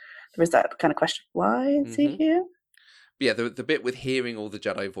 but there is that kind of question, why is he here? But yeah, the bit with hearing all the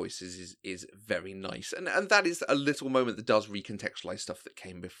Jedi voices is very nice. And that is a little moment that does recontextualize stuff that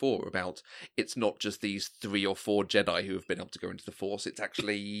came before about it's not just these 3 or 4 Jedi who have been able to go into the Force. It's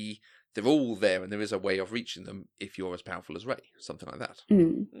actually, they're all there and there is a way of reaching them if you're as powerful as Rey. Something like that.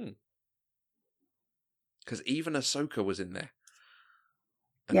 Because even Ahsoka was in there.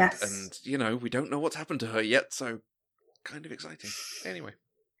 And, yes. And, we don't know what's happened to her yet, so kind of exciting. Anyway.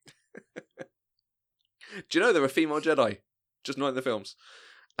 Do you know there are female Jedi? Just not in the films.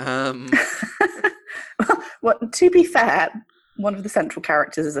 Well, to be fair, one of the central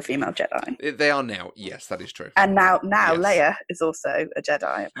characters is a female Jedi. They are now. Yes, that is true. And now yes. Leia is also a Jedi.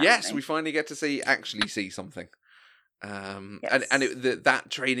 Apparently. Yes, we finally get to actually see something. Yes. And that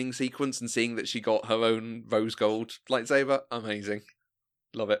training sequence and seeing that she got her own rose gold lightsaber, amazing.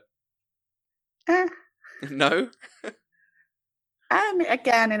 Love it. No?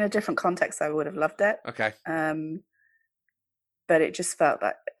 Again, in a different context, I would have loved it. Okay. But it just felt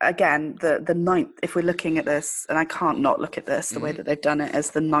like, again, the ninth, if we're looking at this, and I can't not look at this, the way that they've done it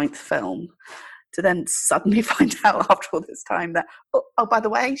as the 9th film, to then suddenly find out after all this time that, oh by the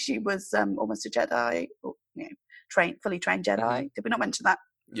way, she was almost a Jedi, or, fully trained Jedi. Did we not mention that?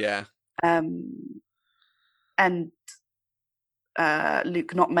 Yeah. And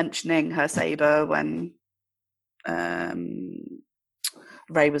Luke not mentioning her saber when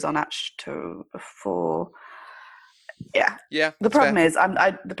Rey was on Ahch-To before. Yeah. The problem is, I'm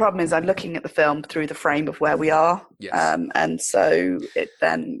looking at the film through the frame of where we are. Yes. And so it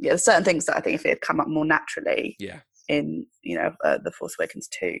then, there's certain things that I think if it had come up more naturally. In The Force Awakens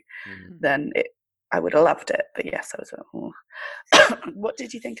 2, then I would have loved it. But yes, I was like, What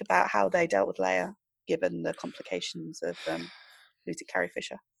did you think about how they dealt with Leia, given the complications of losing Carrie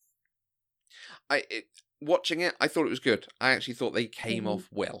Fisher? Watching it, I thought it was good. I actually thought they came off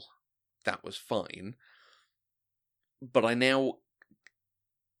well. That was fine. But I came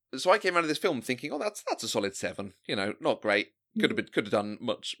out of this film thinking, oh, that's a solid 7. Not great. Could have done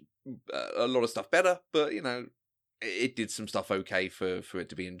a lot of stuff better, but it did some stuff okay for it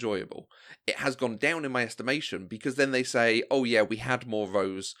to be enjoyable. It has gone down in my estimation because then they say, oh yeah, we had more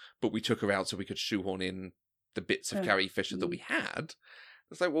Rose, but we took her out so we could shoehorn in the bits of Carrie Fisher that we had.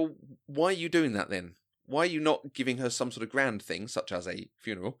 It's like, well, why are you doing that then? Why are you not giving her some sort of grand thing, such as a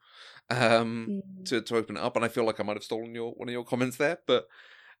funeral, to open it up? And I feel like I might have stolen one of your comments there, but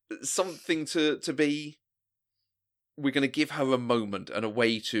something to be, we're going to give her a moment and a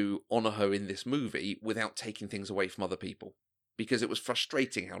way to honour her in this movie without taking things away from other people. Because it was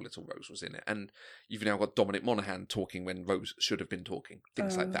frustrating how little Rose was in it. And you've now got Dominic Monaghan talking when Rose should have been talking.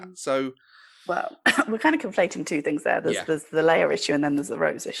 Things like that. So... Well, we're kind of conflating two things there. There's the Leia issue and then there's the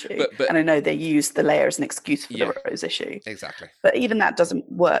Rose issue. But and I know they used the Leia as an excuse for the Rose issue. Exactly. But even that doesn't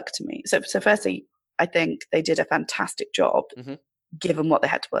work to me. So firstly, I think they did a fantastic job given what they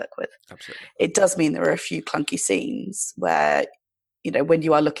had to work with. Absolutely. It does mean there are a few clunky scenes where, when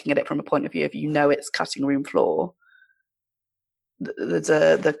you are looking at it from a point of view of, it's cutting room floor.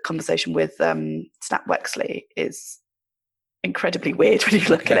 The conversation with Snap Wexley is incredibly weird when you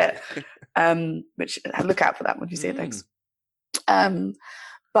look at it. Which look out for that when you see it. Thanks.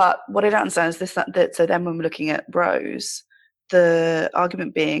 But what I don't understand is this: that so then when we're looking at Rose, the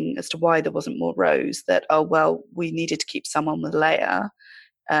argument being as to why there wasn't more Rose, that we needed to keep someone with Leia,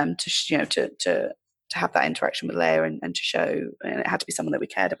 to have that interaction with Leia and to show, and it had to be someone that we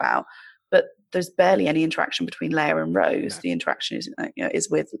cared about. But there's barely any interaction between Leia and Rose. No. The interaction is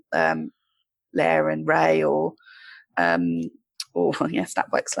with Leia and Rey, or Snap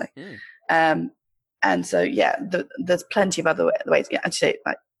Wexley. And so there's plenty of other ways. Yeah, I'd say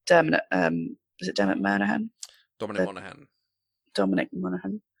like Dermot. Is it Dermot Monaghan? Dominic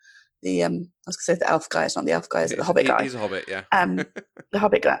Monaghan. I was going to say the elf guy. It's not the elf guy. It's the Hobbit guy. He's a Hobbit, yeah. The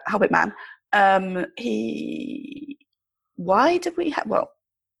Hobbit guy, Hobbit man. Why did we have? Well,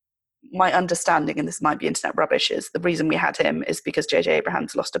 my understanding, and this might be internet rubbish, is the reason we had him is because J.J.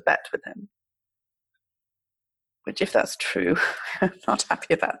 Abrams lost a bet with him. Which, if that's true, I'm not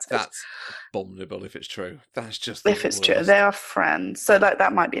happy about it. That's abominable if it's true. That's just if it's true. They are friends, so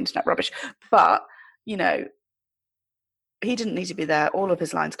that might be internet rubbish. But he didn't need to be there. All of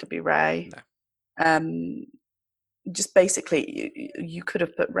his lines could be Rey. No. Just basically, you could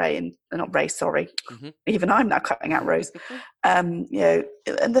have put Rey in, not Rey. Sorry, even I'm now cutting out Rose. And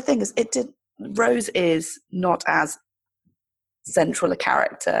the thing is, Rose is not as central a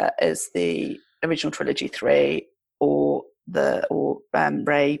character as the original trilogy 3 or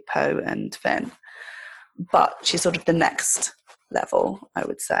Rey, Poe, and Finn, but she's sort of the next level, I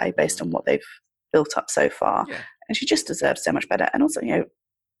would say, based on what they've built up so far. Yeah. And she just deserves so much better. And also,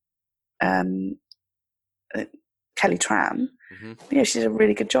 Kelly Tran, she did a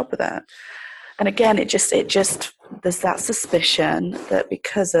really good job with that. And again, it just there's that suspicion that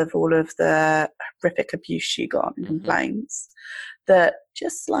because of all of the horrific abuse she got and complaints, that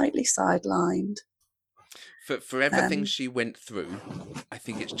just slightly sidelined. For everything she went through, I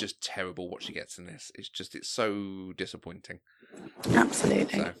think it's just terrible what she gets in this. It's so disappointing.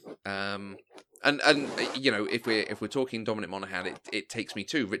 Absolutely. So, and if we're talking Dominic Monaghan, it takes me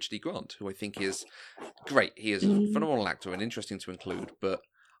to Richard E. Grant, who I think is great. He is a phenomenal actor and interesting to include, but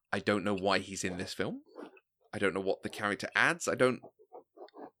I don't know why he's in this film. I don't know what the character adds. I don't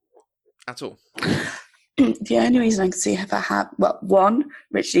at all. The only reason I can see one,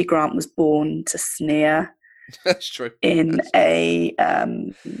 Richard E. Grant was born to sneer. That's true. In a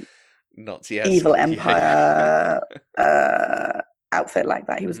Nazi evil empire outfit like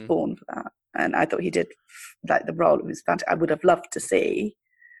that. He was born for that. And I thought he did, like, the role. It was fantastic. I would have loved to see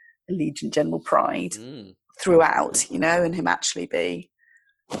Allegiant General Pride throughout, and him actually be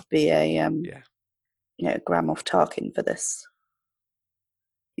a Grand Moff Tarkin for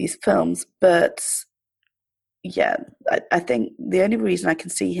these films. But yeah, I think the only reason I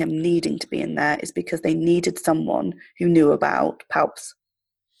can see him needing to be in there is because they needed someone who knew about Palps.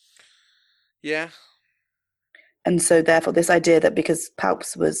 Yeah. And so therefore this idea that because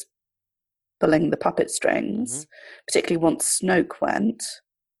Palps was pulling the puppet strings, particularly once Snoke went,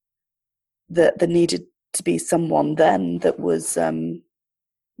 that there needed to be someone then that was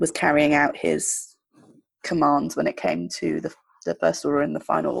carrying out his commands when it came to the First Order and the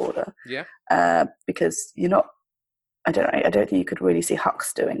Final Order. Yeah. Because I don't think you could really see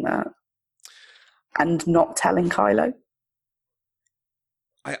Hux doing that and not telling Kylo.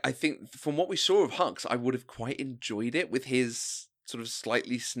 I think from what we saw of Hux, I would have quite enjoyed it with his sort of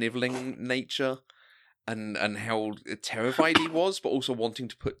slightly snivelling nature and how terrified he was, but also wanting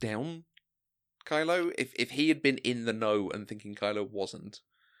to put down Kylo. If he had been in the know and thinking Kylo wasn't,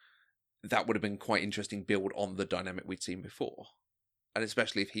 that would have been quite interesting build on the dynamic we'd seen before. And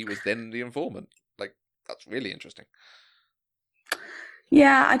especially if he was then the informant. Like, that's really interesting.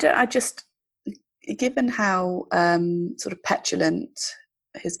 Yeah, I just, given how sort of petulant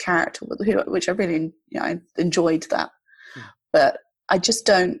his character was, which I really, I enjoyed that. But I just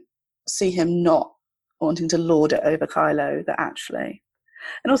don't see him not wanting to lord it over Kylo, that actually.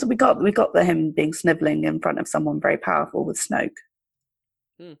 And also we got him being snivelling in front of someone very powerful with Snoke.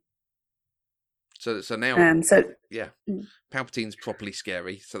 So now, Palpatine's properly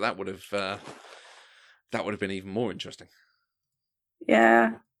scary. So that would have been even more interesting.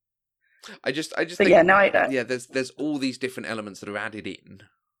 Yeah. I just but think, yeah, no, I don't. Yeah, there's all these different elements that are added in.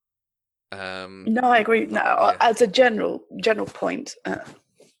 No, I agree. No, as a general point,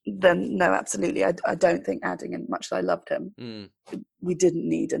 then no, absolutely. I don't think adding in, much as I loved him, we didn't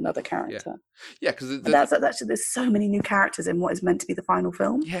need another character. Yeah, because that's actually, there's so many new characters in what is meant to be the final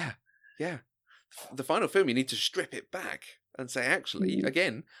film. Yeah. The final film, you need to strip it back and say, actually,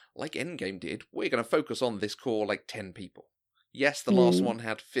 again, like Endgame did, we're going to focus on this core, 10 people. Yes, the last one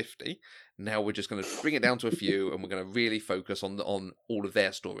had 50. Now we're just going to bring it down to a few, and we're going to really focus on all of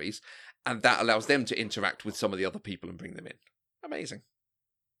their stories, and that allows them to interact with some of the other people and bring them in. Amazing.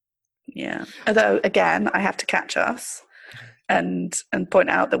 Yeah. Although, again, I have to catch us and point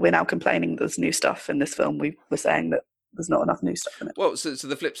out that we're now complaining there's new stuff in this film. We were saying that there's not enough new stuff in it. Well, so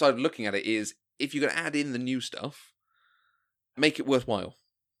the flip side of looking at it is, if you're going to add in the new stuff, make it worthwhile.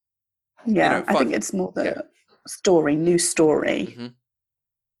 Yeah, I think it's more the new story.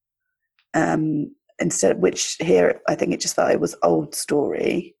 Instead of which here, I think it just felt it was old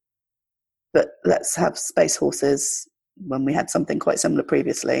story, but let's have space horses when we had something quite similar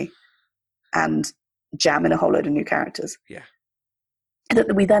previously, and jam in a whole load of new characters. Yeah.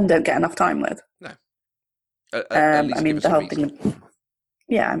 That we then don't get enough time with. No. I mean, the whole thing.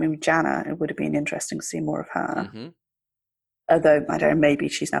 Yeah, I mean, Jana, it would have been interesting to see more of her. Although, I don't know, maybe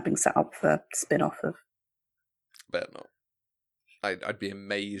she's now being set up for a spin-off of... Better not. I'd be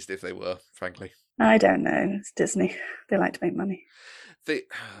amazed if they were, frankly. I don't know. It's Disney. They like to make money. They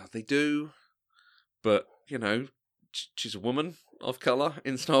do, but, you know, she's a woman of colour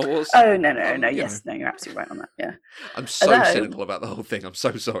in Star Wars. Oh, no, yes. No, you're absolutely right on that, yeah. I'm so cynical about the whole thing. I'm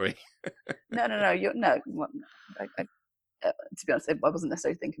so sorry. No. To be honest, I wasn't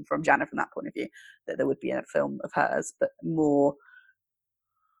necessarily thinking from Jana from that point of view that there would be a film of hers, but more.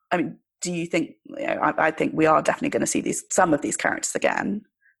 I mean, do you think? I think we are definitely going to see some of these characters again.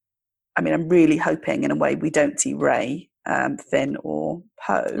 I mean, I'm really hoping, in a way, we don't see Rey, Finn, or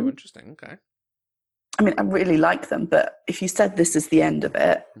Poe. Oh, interesting. Okay. I mean, I really like them, but if you said this is the end of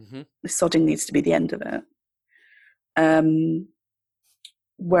it, the sodding needs to be the end of it.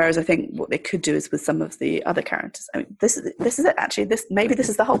 Whereas I think what they could do is with some of the other characters. I mean, this is it actually. Maybe this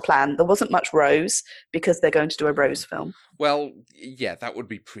is the whole plan. There wasn't much Rose because they're going to do a Rose film. Well, yeah, that would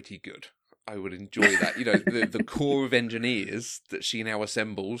be pretty good. I would enjoy that. You know, the core of engineers that she now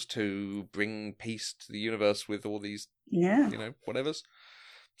assembles to bring peace to the universe with all these, you know, whatevers.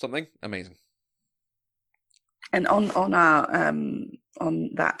 Something amazing. And on our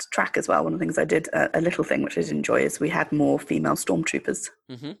on that track as well, one of the things I did, a little thing which I did enjoy, is we had more female stormtroopers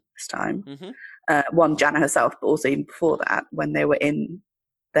this time. One, Jana herself, but also even before that, when they were in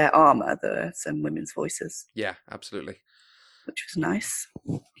their armour, there were some women's voices. Yeah, absolutely. Which was nice.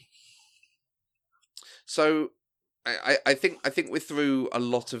 So I think we're through a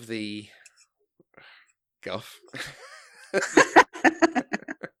lot of the guff.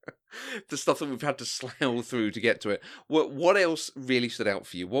 The stuff that we've had to slough through to get to it. What else really stood out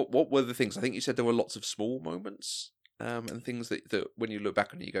for you? What were the things? I think you said there were lots of small moments and things that when you look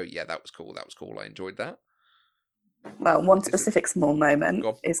back on it, you go, yeah, that was cool. I enjoyed that. Well, one specific small moment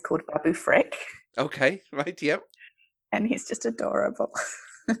is called Babu Frick. Okay, right, yep. And he's just adorable.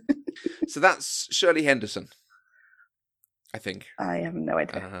 So that's Shirley Henderson, I think. I have no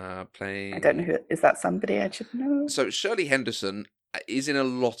idea. Playing... I don't know who... Is that somebody I should know? So Shirley Henderson is in a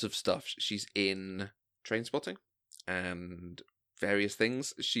lot of stuff. She's in Trainspotting and various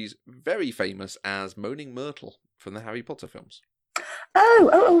things. She's very famous as Moaning Myrtle from the Harry Potter films.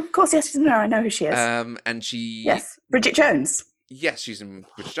 Oh, of course, yes, I know who she is. And she... Yes, Bridget Jones. Yes, she's in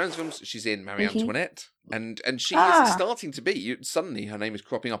Bridget Jones films. She's in Marie Antoinette. And she is starting to be... Suddenly, her name is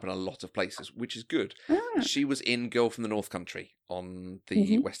cropping up in a lot of places, which is good. She was in Girl from the North Country on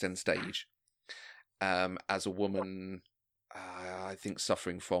the West End stage as a woman... I think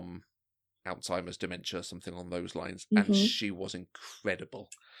suffering from Alzheimer's, dementia, something along those lines, and she was incredible.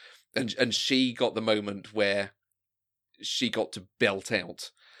 And she got the moment where she got to belt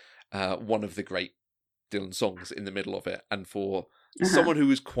out one of the great Dylan songs in the middle of it, and for someone who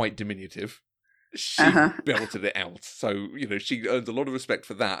was quite diminutive, she belted it out. So, you know, she earned a lot of respect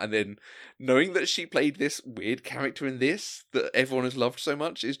for that, and then knowing that she played this weird character in this that everyone has loved so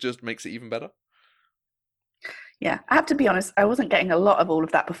much just makes it even better. Yeah, I have to be honest, I wasn't getting a lot of all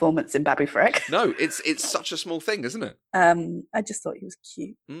of that performance in Babu Frick. No, it's such a small thing, isn't it? I just thought he was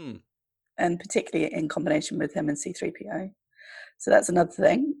cute. And particularly in combination with him and C-3PO. So that's another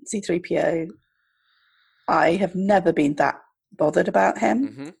thing. C-3PO, I have never been that bothered about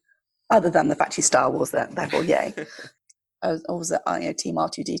him, other than the fact he's Star Wars, therefore, yay. I was at Team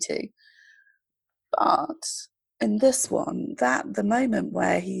R2-D2. But... in this one, the moment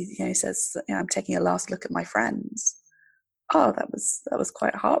where he says, I'm taking a last look at my friends. Oh, that was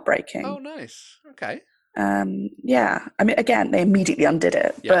quite heartbreaking. Oh, nice. Okay. Yeah. I mean, again, they immediately undid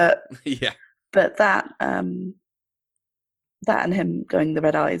it. Yeah. But that and him going the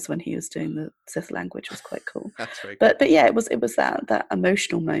red eyes when he was doing the Sith language was quite cool. That's very cool. But yeah, it was that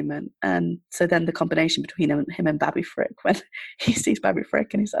emotional moment. And so then the combination between him and Babu Frick, when he sees Babu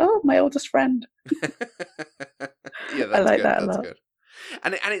Frick and he's, oh, my oldest friend. Yeah, that's I like good. that a that's lot. Good.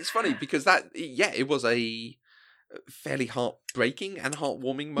 And it's funny because it was a fairly heartbreaking and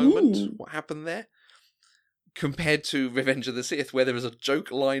heartwarming moment, what happened there, compared to Revenge of the Sith, where there was a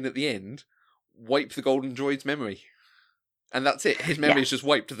joke line at the end, wipe the golden droid's memory. And that's it. His memory is just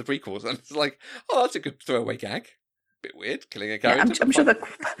wiped to the prequels. And it's like, oh, that's a good throwaway gag. bit weird, killing a character. Yeah, I'm sure there are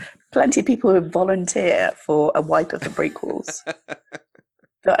plenty of people who volunteer for a wipe of the prequels.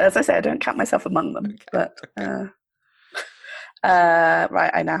 But as I say, I don't count myself among them. Okay, but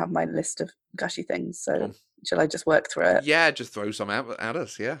right, I now have my list of gushy things. So shall I just work through it? Yeah, just throw some out at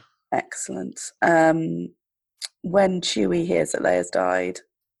us. Yeah. Excellent. When Chewie hears that Leia's died,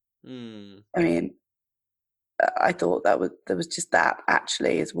 I mean, I thought there was just that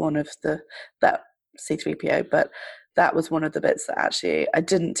actually is one of that C-3PO, but that was one of the bits that actually I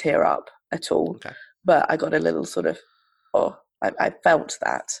didn't tear up at all. Okay. But I got a little sort of, I felt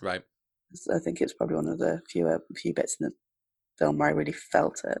that. Right. I think it's probably one of the few bits in the film where I really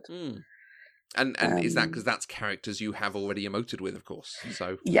felt it. And is that because that's characters you have already emoted with, of course?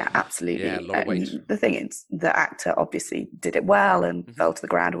 So yeah, absolutely. Yeah, a lot of weight. The thing is, the actor obviously did it well and fell to the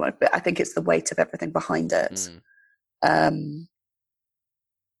ground, but I think it's the weight of everything behind it. And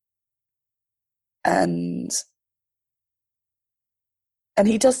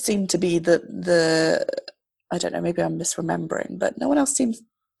he does seem to be the I don't know, maybe I'm misremembering, but no one else seems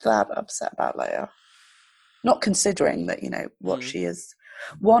that upset about Leia. Not considering that, what she is.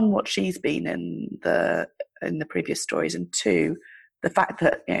 One, what she's been in the previous stories, and two, the fact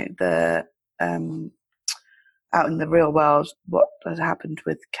that out in the real world, what has happened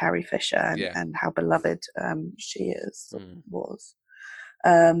with Carrie Fisher and how beloved she was.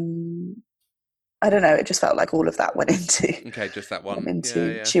 I don't know. It just felt like all of that went into just that one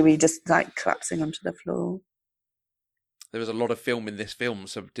into Chewie just like collapsing onto the floor. There was a lot of film in this film,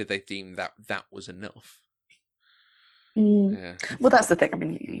 so did they deem that was enough? Yeah. Well, that's the thing. I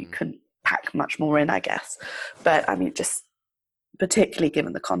mean, you couldn't pack much more in, I guess. But I mean, just particularly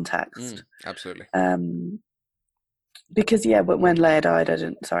given the context. Absolutely. Because when Leia died, I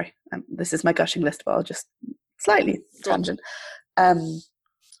didn't. Sorry, this is my gushing list, but I'll just slightly tangent.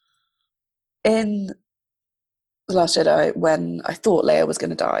 In The Last Jedi, when I thought Leia was going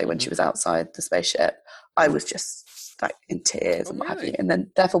to die when she was outside the spaceship, I was just like in tears and what have you. And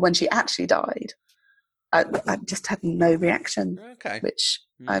then, therefore, when she actually died, I just had no reaction, which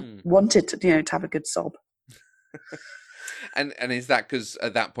I wanted to have a good sob. And is that because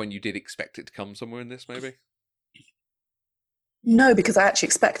at that point you did expect it to come somewhere in this, maybe? No, because I actually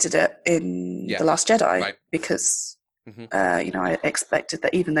expected it in The Last Jedi, because I expected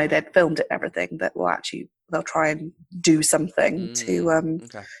that even though they'd filmed it and everything, that they'll try and do something to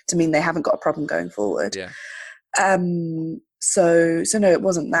mean they haven't got a problem going forward. Yeah. So no, it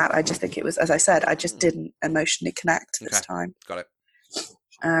wasn't that. I just think it was, as I said, I just didn't emotionally connect this time. Got it.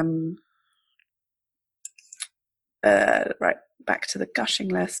 Right, back to the gushing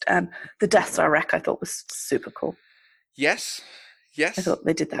list. The Death Star wreck I thought was super cool. Yes. I thought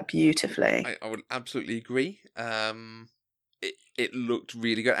they did that beautifully. I would absolutely agree. It looked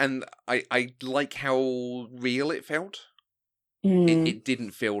really good, and I like how real it felt. It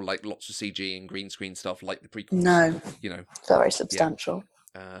didn't feel like lots of CG and green screen stuff like the prequels. No, very substantial.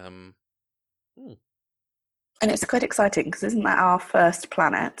 Yeah. And it's quite exciting because isn't that our first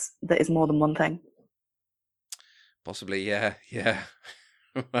planet that is more than one thing? Possibly, yeah.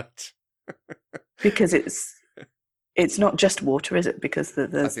 What? Because it's not just water, is it? Because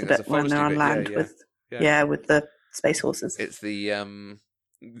there's the bit when they're on land with the space horses. It's the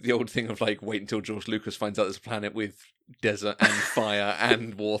old thing of like wait until George Lucas finds out there's a planet with desert and fire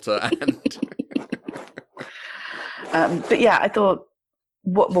and water and. But yeah, I thought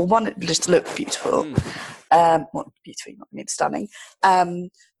one, it just looked beautiful. Beautiful, not really stunning.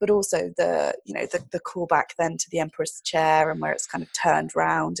 But also the callback then to the Emperor's chair and where it's kind of turned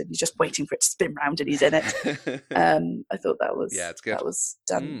round and you're just waiting for it to spin round and he's in it. I thought that was that was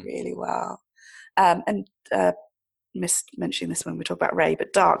done really well. And missed mentioning this when we talk about Rey,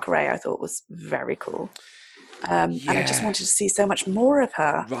 but Dark Rey I thought was very cool. And I just wanted to see so much more of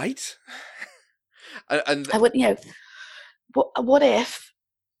her. Right. And I would, what if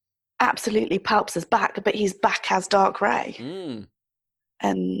absolutely Palps is back, but he's back as Dark Rey,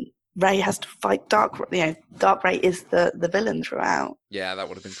 and Rey has to fight Dark Rey is the villain throughout. Yeah, that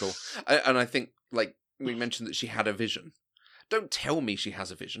would have been cool. And I think, like we mentioned, that she had a vision. Don't tell me she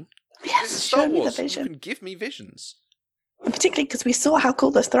has a vision. Yes, show me the vision. You can give me visions. And particularly because we saw how cool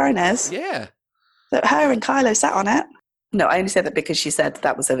this throne is. Yeah. That her and Kylo sat on it. No, I only said that because she said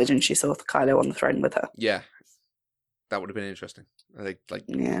that was her vision. She saw Kylo on the throne with her. Yeah. That would have been interesting. Are they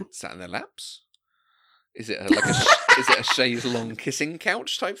sat in their laps? Is it is it a chaise long kissing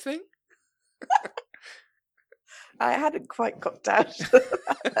couch type thing? I hadn't quite got down to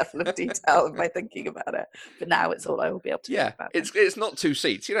that level of detail by thinking about it, but now it's all I will be able to think about. It's not 2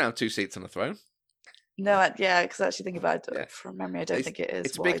 seats. You don't have 2 seats on a throne. No, because actually thinking about it from memory, I don't think it is.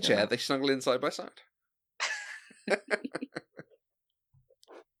 It's a big chair. They snuggle in side by side.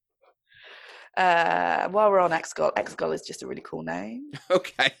 While we're on Exegol is just a really cool name.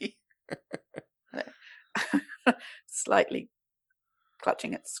 Okay. Slightly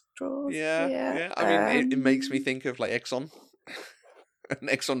clutching at straws. Yeah. I mean, it makes me think of like Exxon and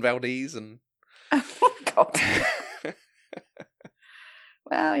Exxon Valdez and. Oh God.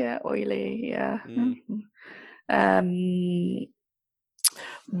 Well, yeah, oily. Yeah.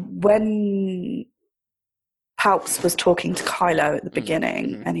 When Palps was talking to Kylo at the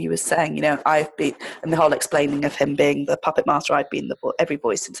beginning, and he was saying, I've been, and the whole explaining of him being the puppet master, I've been every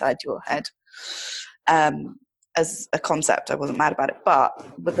voice inside your head. As a concept, I wasn't mad about it, but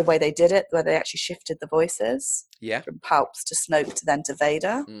with the way they did it, where they actually shifted the voices from Palps to Snoke to then to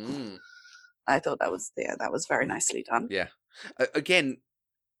Vader, I thought that was very nicely done. Yeah. Again,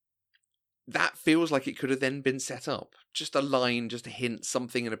 that feels like it could have then been set up. Just a line, just a hint,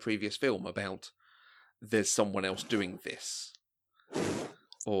 something in a previous film about there's someone else doing this.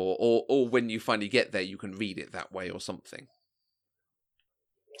 Or when you finally get there, you can read it that way or something.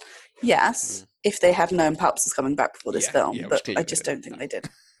 Yes, if they had known Palps was coming back before this film, but I just don't think they did.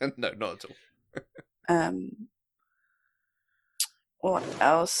 No, not at all. What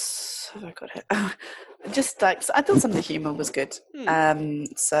else have I got here? Just like, I thought some of the humour was good.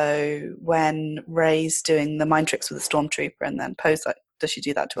 So when Rey's doing the mind tricks with the stormtrooper, and then Poe's like, "Does she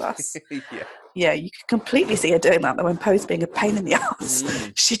do that to us?" Yeah, you can completely see her doing that. When Poe's being a pain in the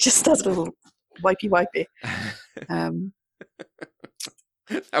ass, she just does a little wipey.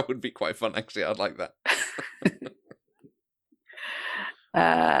 That would be quite fun, actually. I'd like that.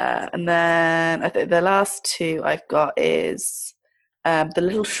 And then I think the last two I've got is the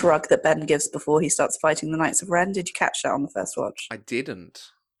little shrug that Ben gives before he starts fighting the Knights of Ren. Did you catch that on the first watch? I didn't.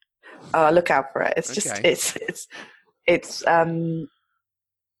 Look out for it. It's just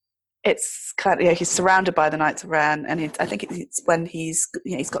it's kind of, he's surrounded by the Knights of Ren, and I think it's when he's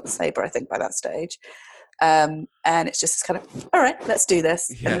got the saber, I think, by that stage. And it's just kind of, all right, let's do this.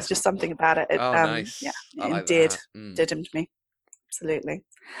 And there's just something about it. Nice. Yeah, it did him to me. Absolutely.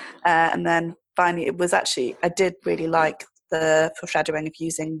 And then finally, it was actually, I did really like the foreshadowing of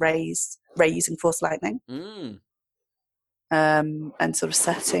using Rey using Force Lightning. And sort of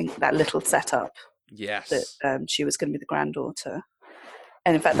setting that little setup. Yes. That she was going to be the granddaughter.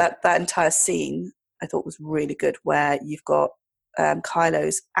 And in fact, that entire scene I thought was really good, where you've got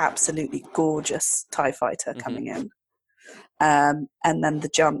Kylo's absolutely gorgeous TIE fighter coming in, and then the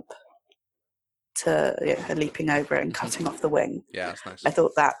jump to her leaping over it and cutting off the wing. Yeah, that's nice. I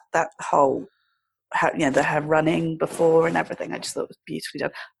thought that whole, her running before and everything, I just thought was beautifully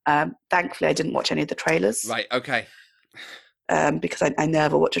done. Thankfully, I didn't watch any of the trailers. Right. Okay. Because I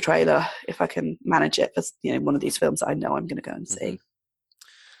never watch a trailer if I can manage it for one of these films that I know I'm going to go and see.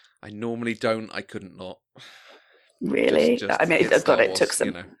 I normally don't. I couldn't not. Really? I mean, it took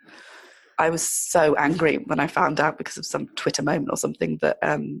some. I was so angry when I found out, because of some Twitter moment or something, that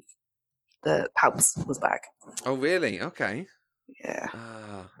the Palps was back. Oh, really? Okay. Yeah.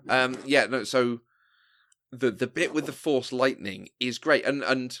 No. So the bit with the Force lightning is great,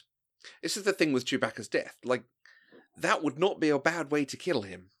 and this is the thing with Chewbacca's death. Like, that would not be a bad way to kill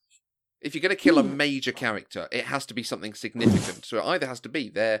him. If you're going to kill a major character, it has to be something significant. So it either has to be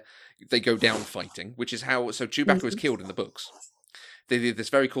they go down fighting, which is how. So Chewbacca was killed in the books. They did this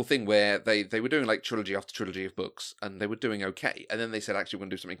very cool thing where they were doing like trilogy after trilogy of books, and they were doing okay. And then they said, actually, we're going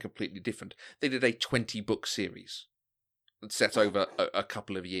to do something completely different. They did a 20-book series set over a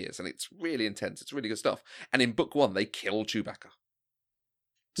couple of years, and it's really intense. It's really good stuff. And in book 1, they kill Chewbacca.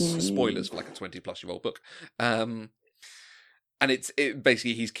 Spoilers for like a 20-plus-year-old book. And it's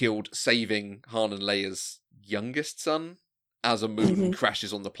basically he's killed saving Han and Leia's youngest son as a moon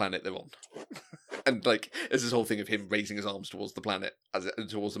crashes on the planet they're on. And like, there's this whole thing of him raising his arms towards the planet,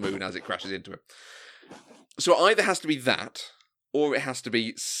 towards the moon as it crashes into him. So it either has to be that, or it has to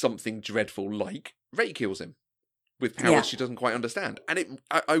be something dreadful like Rey kills him with powers she doesn't quite understand. And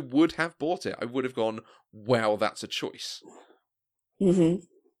I would have bought it. I would have gone, wow, that's a choice.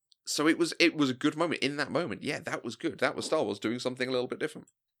 So it was a good moment. In that moment, yeah, that was good. That was Star Wars doing something a little bit different.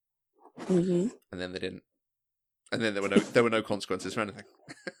 And then they didn't. And then there were no consequences for anything.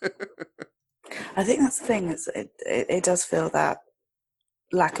 I think that's the thing. Is it does feel that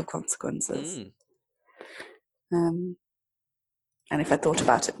lack of consequences. And if I thought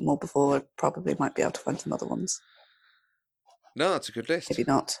about it more before, I probably might be able to find some other ones. No, that's a good list. Maybe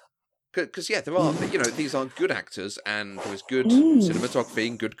not. Because, there are, these are good actors, and there is good cinematography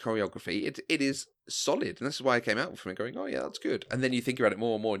and good choreography. It is solid, and this is why I came out from it going, oh, yeah, that's good. And then you think about it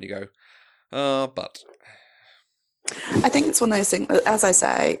more and more, and you go, but... I think it's one of those things, as I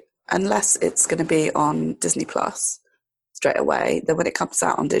say, unless it's going to be on Disney Plus straight away, then when it comes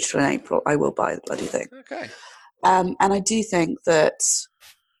out on digital in April, I will buy the bloody thing. Okay. And I do think that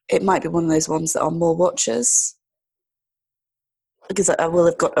it might be one of those ones that are more watchers, because I will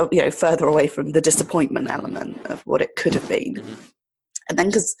have got further away from the disappointment element of what it could have been. Mm-hmm. And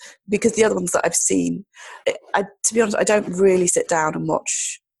then because the other ones that I've seen, to be honest, I don't really sit down and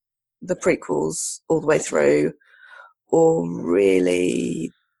watch the prequels all the way through, or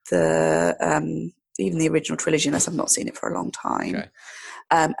really even the original trilogy, unless I've not seen it for a long time. Okay.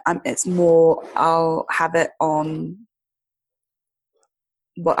 It's more, I'll have it on.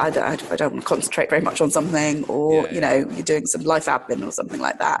 Well, I don't want to concentrate very much on something, or you're doing some life admin or something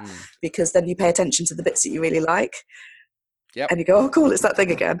like that, because then you pay attention to the bits that you really like. Yep. And you go, oh, cool, it's that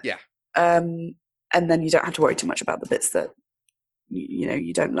thing again. Yeah. And then you don't have to worry too much about the bits that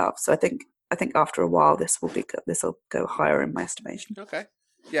you don't love. So I think after a while this will go higher in my estimation. Okay.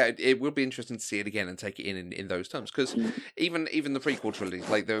 Yeah, it will be interesting to see it again and take it in those terms, because even the prequel trilogy,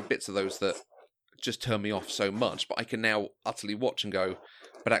 like, there are bits of those that just turn me off so much, but I can now utterly watch and go,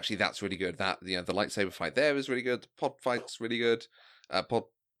 but actually that's really good. That the lightsaber fight there is really good. The pod fight's really good.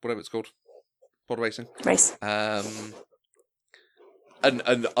 Whatever it's called, pod racing. Race.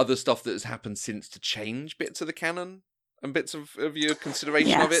 And other stuff that has happened since to change bits of the canon and bits of your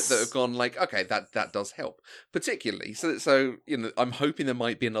consideration of it that have gone like, okay, that does help. Particularly, so I'm hoping there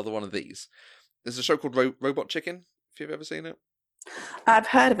might be another one of these. There's a show called Robot Chicken, if you've ever seen it. I've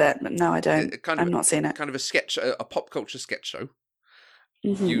heard of it, but no, I don't. I've not seen it. Kind of a sketch, a pop culture sketch show,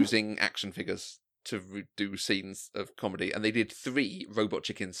 using action figures to do scenes of comedy. And they did 3 Robot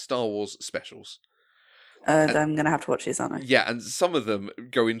Chicken Star Wars specials. I'm going to have to watch these, aren't I? Yeah, and some of them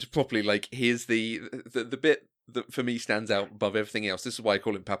go into properly, like, here's the bit that for me stands out above everything else. This is why I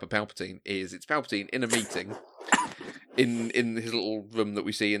call him Papa Palpatine, it's Palpatine in a meeting in his little room that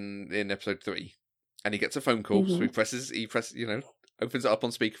we see in episode 3. And he gets a phone call, so he presses, opens it up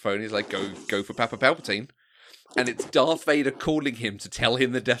on speakerphone, he's like, go for Papa Palpatine. And it's Darth Vader calling him to tell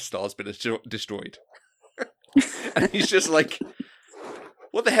him the Death Star's been destroyed. And he's just like,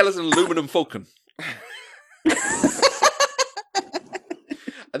 what the hell is an aluminum falcon?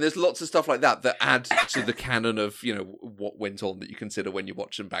 And there's lots of stuff like that add to the canon of what went on that you consider when you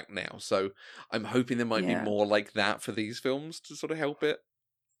watch them back now. So I'm hoping there might be more like that for these films to sort of help it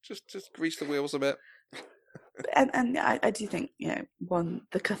just grease the wheels a bit. And I do think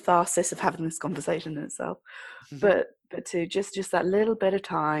the catharsis of having this conversation in itself, but to just that little bit of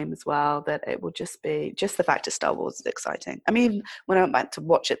time as well, that it will just be just the fact that Star Wars is exciting. I mean, when I went back to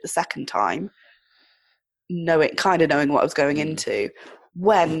watch it the second time, knowing what I was going into,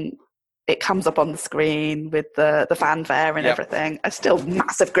 when it comes up on the screen with the fanfare and everything, I still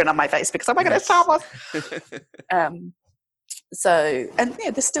massive grin on my face because, oh my god, it's Star Wars. So, and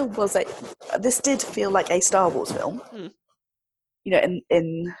this did feel like a Star Wars film.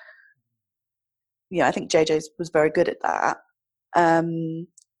 In I think JJ was very good at that.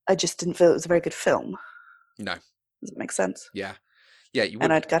 I just didn't feel it was a very good film. No. Does it make sense? Yeah.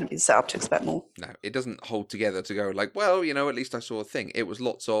 And I'd kind of been set up to expect more. No, it doesn't hold together to go like, well, at least I saw a thing. It was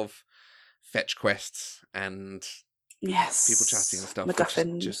lots of fetch quests and people chatting and stuff.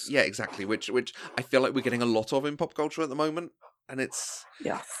 MacGuffins. Exactly. Which I feel like we're getting a lot of in pop culture at the moment, and it's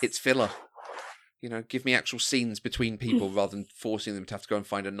filler. Give me actual scenes between people rather than forcing them to have to go and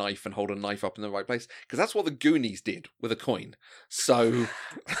find a knife and hold a knife up in the right place, because that's what the Goonies did with a coin. So.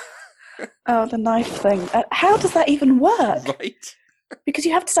 Oh, the knife thing. How does that even work? Right. Because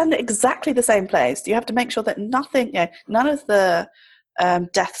you have to stand at exactly the same place. You have to make sure that none of the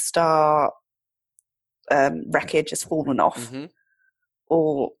Death Star wreckage has fallen off,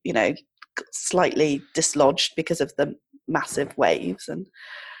 or slightly dislodged because of the massive waves. And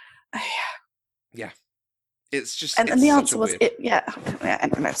it's just and the answer was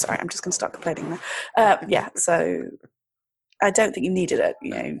no, sorry, I'm just going to start complaining now. So I don't think you needed it.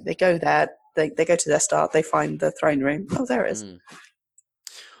 They go there, they go to their start, they find the throne room. Oh, there it is.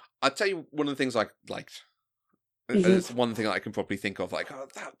 I'll tell you one of the things I liked. It's one thing that I can probably think of, like, oh,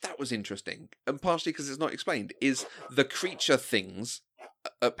 that was interesting. And partially because it's not explained, is the creature things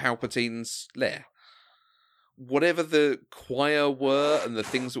at Palpatine's lair. Whatever the choir were and the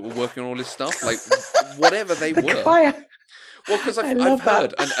things that were working on all this stuff, like, whatever they were. Choir. Well, because I've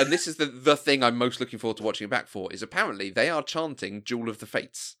heard, and this is the thing I'm most looking forward to watching it back for, is apparently they are chanting Duel of the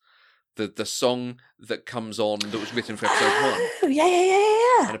Fates. The song that comes on that was written for episode 1.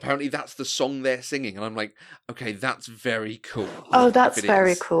 Yeah. And apparently that's the song they're singing. And I'm like, okay, that's very cool. Oh, that's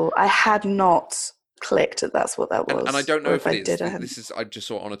very cool. I had not clicked that that's what that was. And I don't know if it is. I just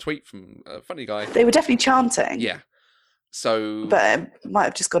saw it on a tweet from a funny guy. They were definitely chanting. Yeah. So, but it might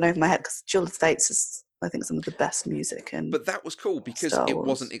have just gone over my head because Duel of Fates is, I think, some of the best music. But that was cool because Star it Wars.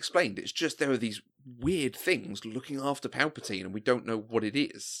 wasn't explained. It's just there are these weird things looking after Palpatine, and we don't know what it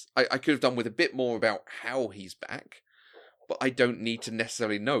is. I could have done with a bit more about how he's back, but I don't need to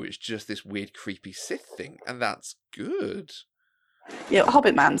necessarily know. It's just this weird, creepy Sith thing, and that's good. Yeah, what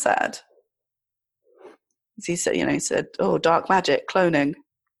Hobbit Man said. He said, he said, "Oh, dark magic, cloning."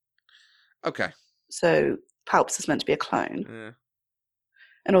 Okay. So Palps is meant to be a clone. Yeah.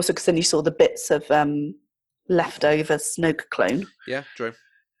 And also because then you saw the bits of leftover Snoke clone. Yeah, true.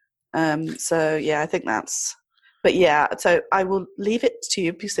 So yeah, I think that's. But yeah, so I will leave it to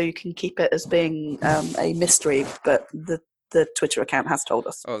you so you can keep it as being a mystery. But the Twitter account has told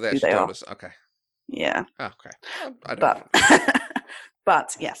us. Oh, they who actually they told are. us. Okay. Yeah. Oh, okay. I don't know.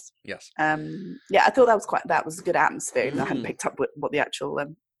 But yes. Yes. Yeah, I thought that was a good atmosphere. I hadn't picked up what the actual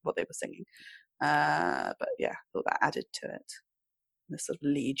what they were singing. But yeah, I thought that added to it. This sort of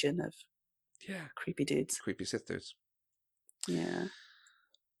legion of creepy dudes. Creepy Sith dudes. Yeah.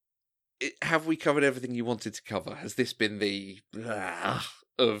 Have we covered everything you wanted to cover? Has this been the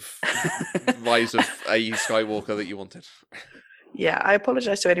of Rise of a Skywalker that you wanted? Yeah, I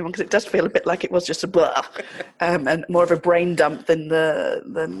apologise to anyone because it does feel a bit like it was just a blah, and more of a brain dump than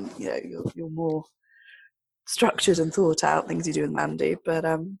your more structured and thought out things you do with Mandy. But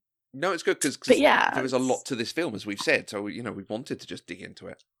no, it's good because yeah, there is a lot to this film, as we've said. So we wanted to just dig into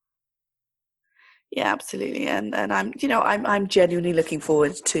it. Yeah, absolutely, and I'm genuinely looking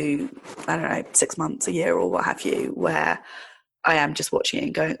forward to, I don't know, 6 months, a year, or what have you, where I am just watching it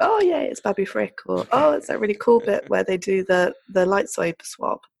and going, oh yeah, it's Babu Frick, or oh, it's that really cool bit where they do the lightsaber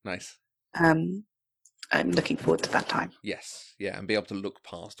swap. Nice. I'm looking forward to that time. Yes, yeah, and be able to look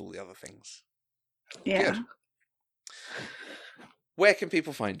past all the other things. Yeah. Good. Where can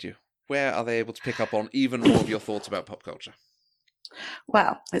people find you? Where are they able to pick up on even more of your thoughts about pop culture?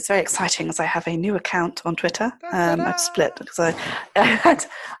 Well, it's very exciting as I have a new account on Twitter. I've split because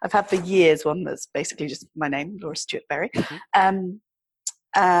I've had for years one that's basically just my name, Laura Stewart Berry.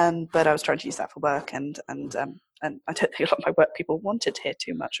 Mm-hmm. But I was trying to use that for work, and I don't think a lot of my work people wanted to hear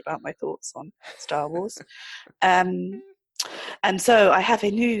too much about my thoughts on Star Wars. And so I have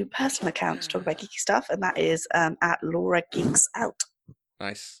a new personal account to talk about geeky stuff, and that is at Laura Geeks Out.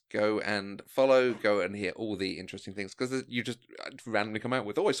 Nice. Go and follow, go and hear all the interesting things, because you just randomly come out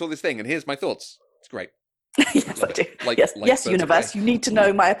with, oh, I saw this thing, and here's my thoughts. It's great. Yes, I do. Yes, universe, you need to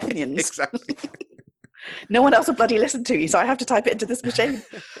know my opinions. Exactly. No one else will bloody listen to you, so I have to type it into this machine.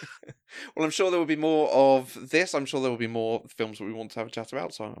 Well, I'm sure there will be more of this. I'm sure there will be more films that we want to have a chat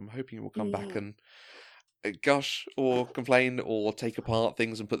about, so I'm hoping you will come back and gush or complain or take apart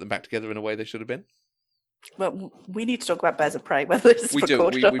things and put them back together in a way they should have been. Well, we need to talk about Birds of Prey, whether it's we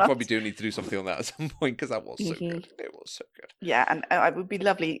recorded do. or We not. probably do need to do something on that at some point, because that was so good. It was so good. Yeah, and it would be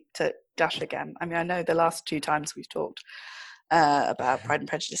lovely to gush again. I mean, I know the last 2 times we've talked about Pride and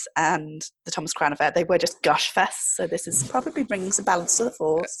Prejudice and the Thomas Crown Affair, they were just gush fests, so this is probably bringing some balance to the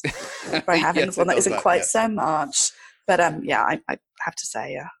force by having one that isn't quite so much. But yeah, I have to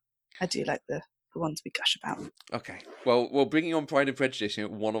say, I do like the ones we gush about. Okay. Well, bringing on Pride and Prejudice,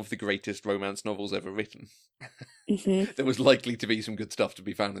 one of the greatest romance novels ever written. Mm-hmm. There was likely to be some good stuff to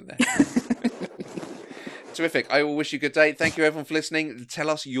be found in there. Terrific. I will wish you a good day. Thank you, everyone, for listening. Tell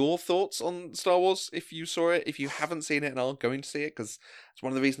us your thoughts on Star Wars if you saw it, if you haven't seen it and are going to see it, because it's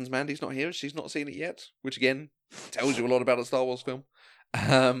one of the reasons Mandy's not here. She's not seen it yet, which again tells you a lot about a Star Wars film.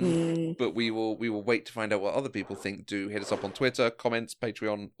 But we will wait to find out what other people think. Do hit us up on Twitter, comments,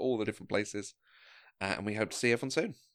 Patreon, all the different places. And we hope to see everyone soon.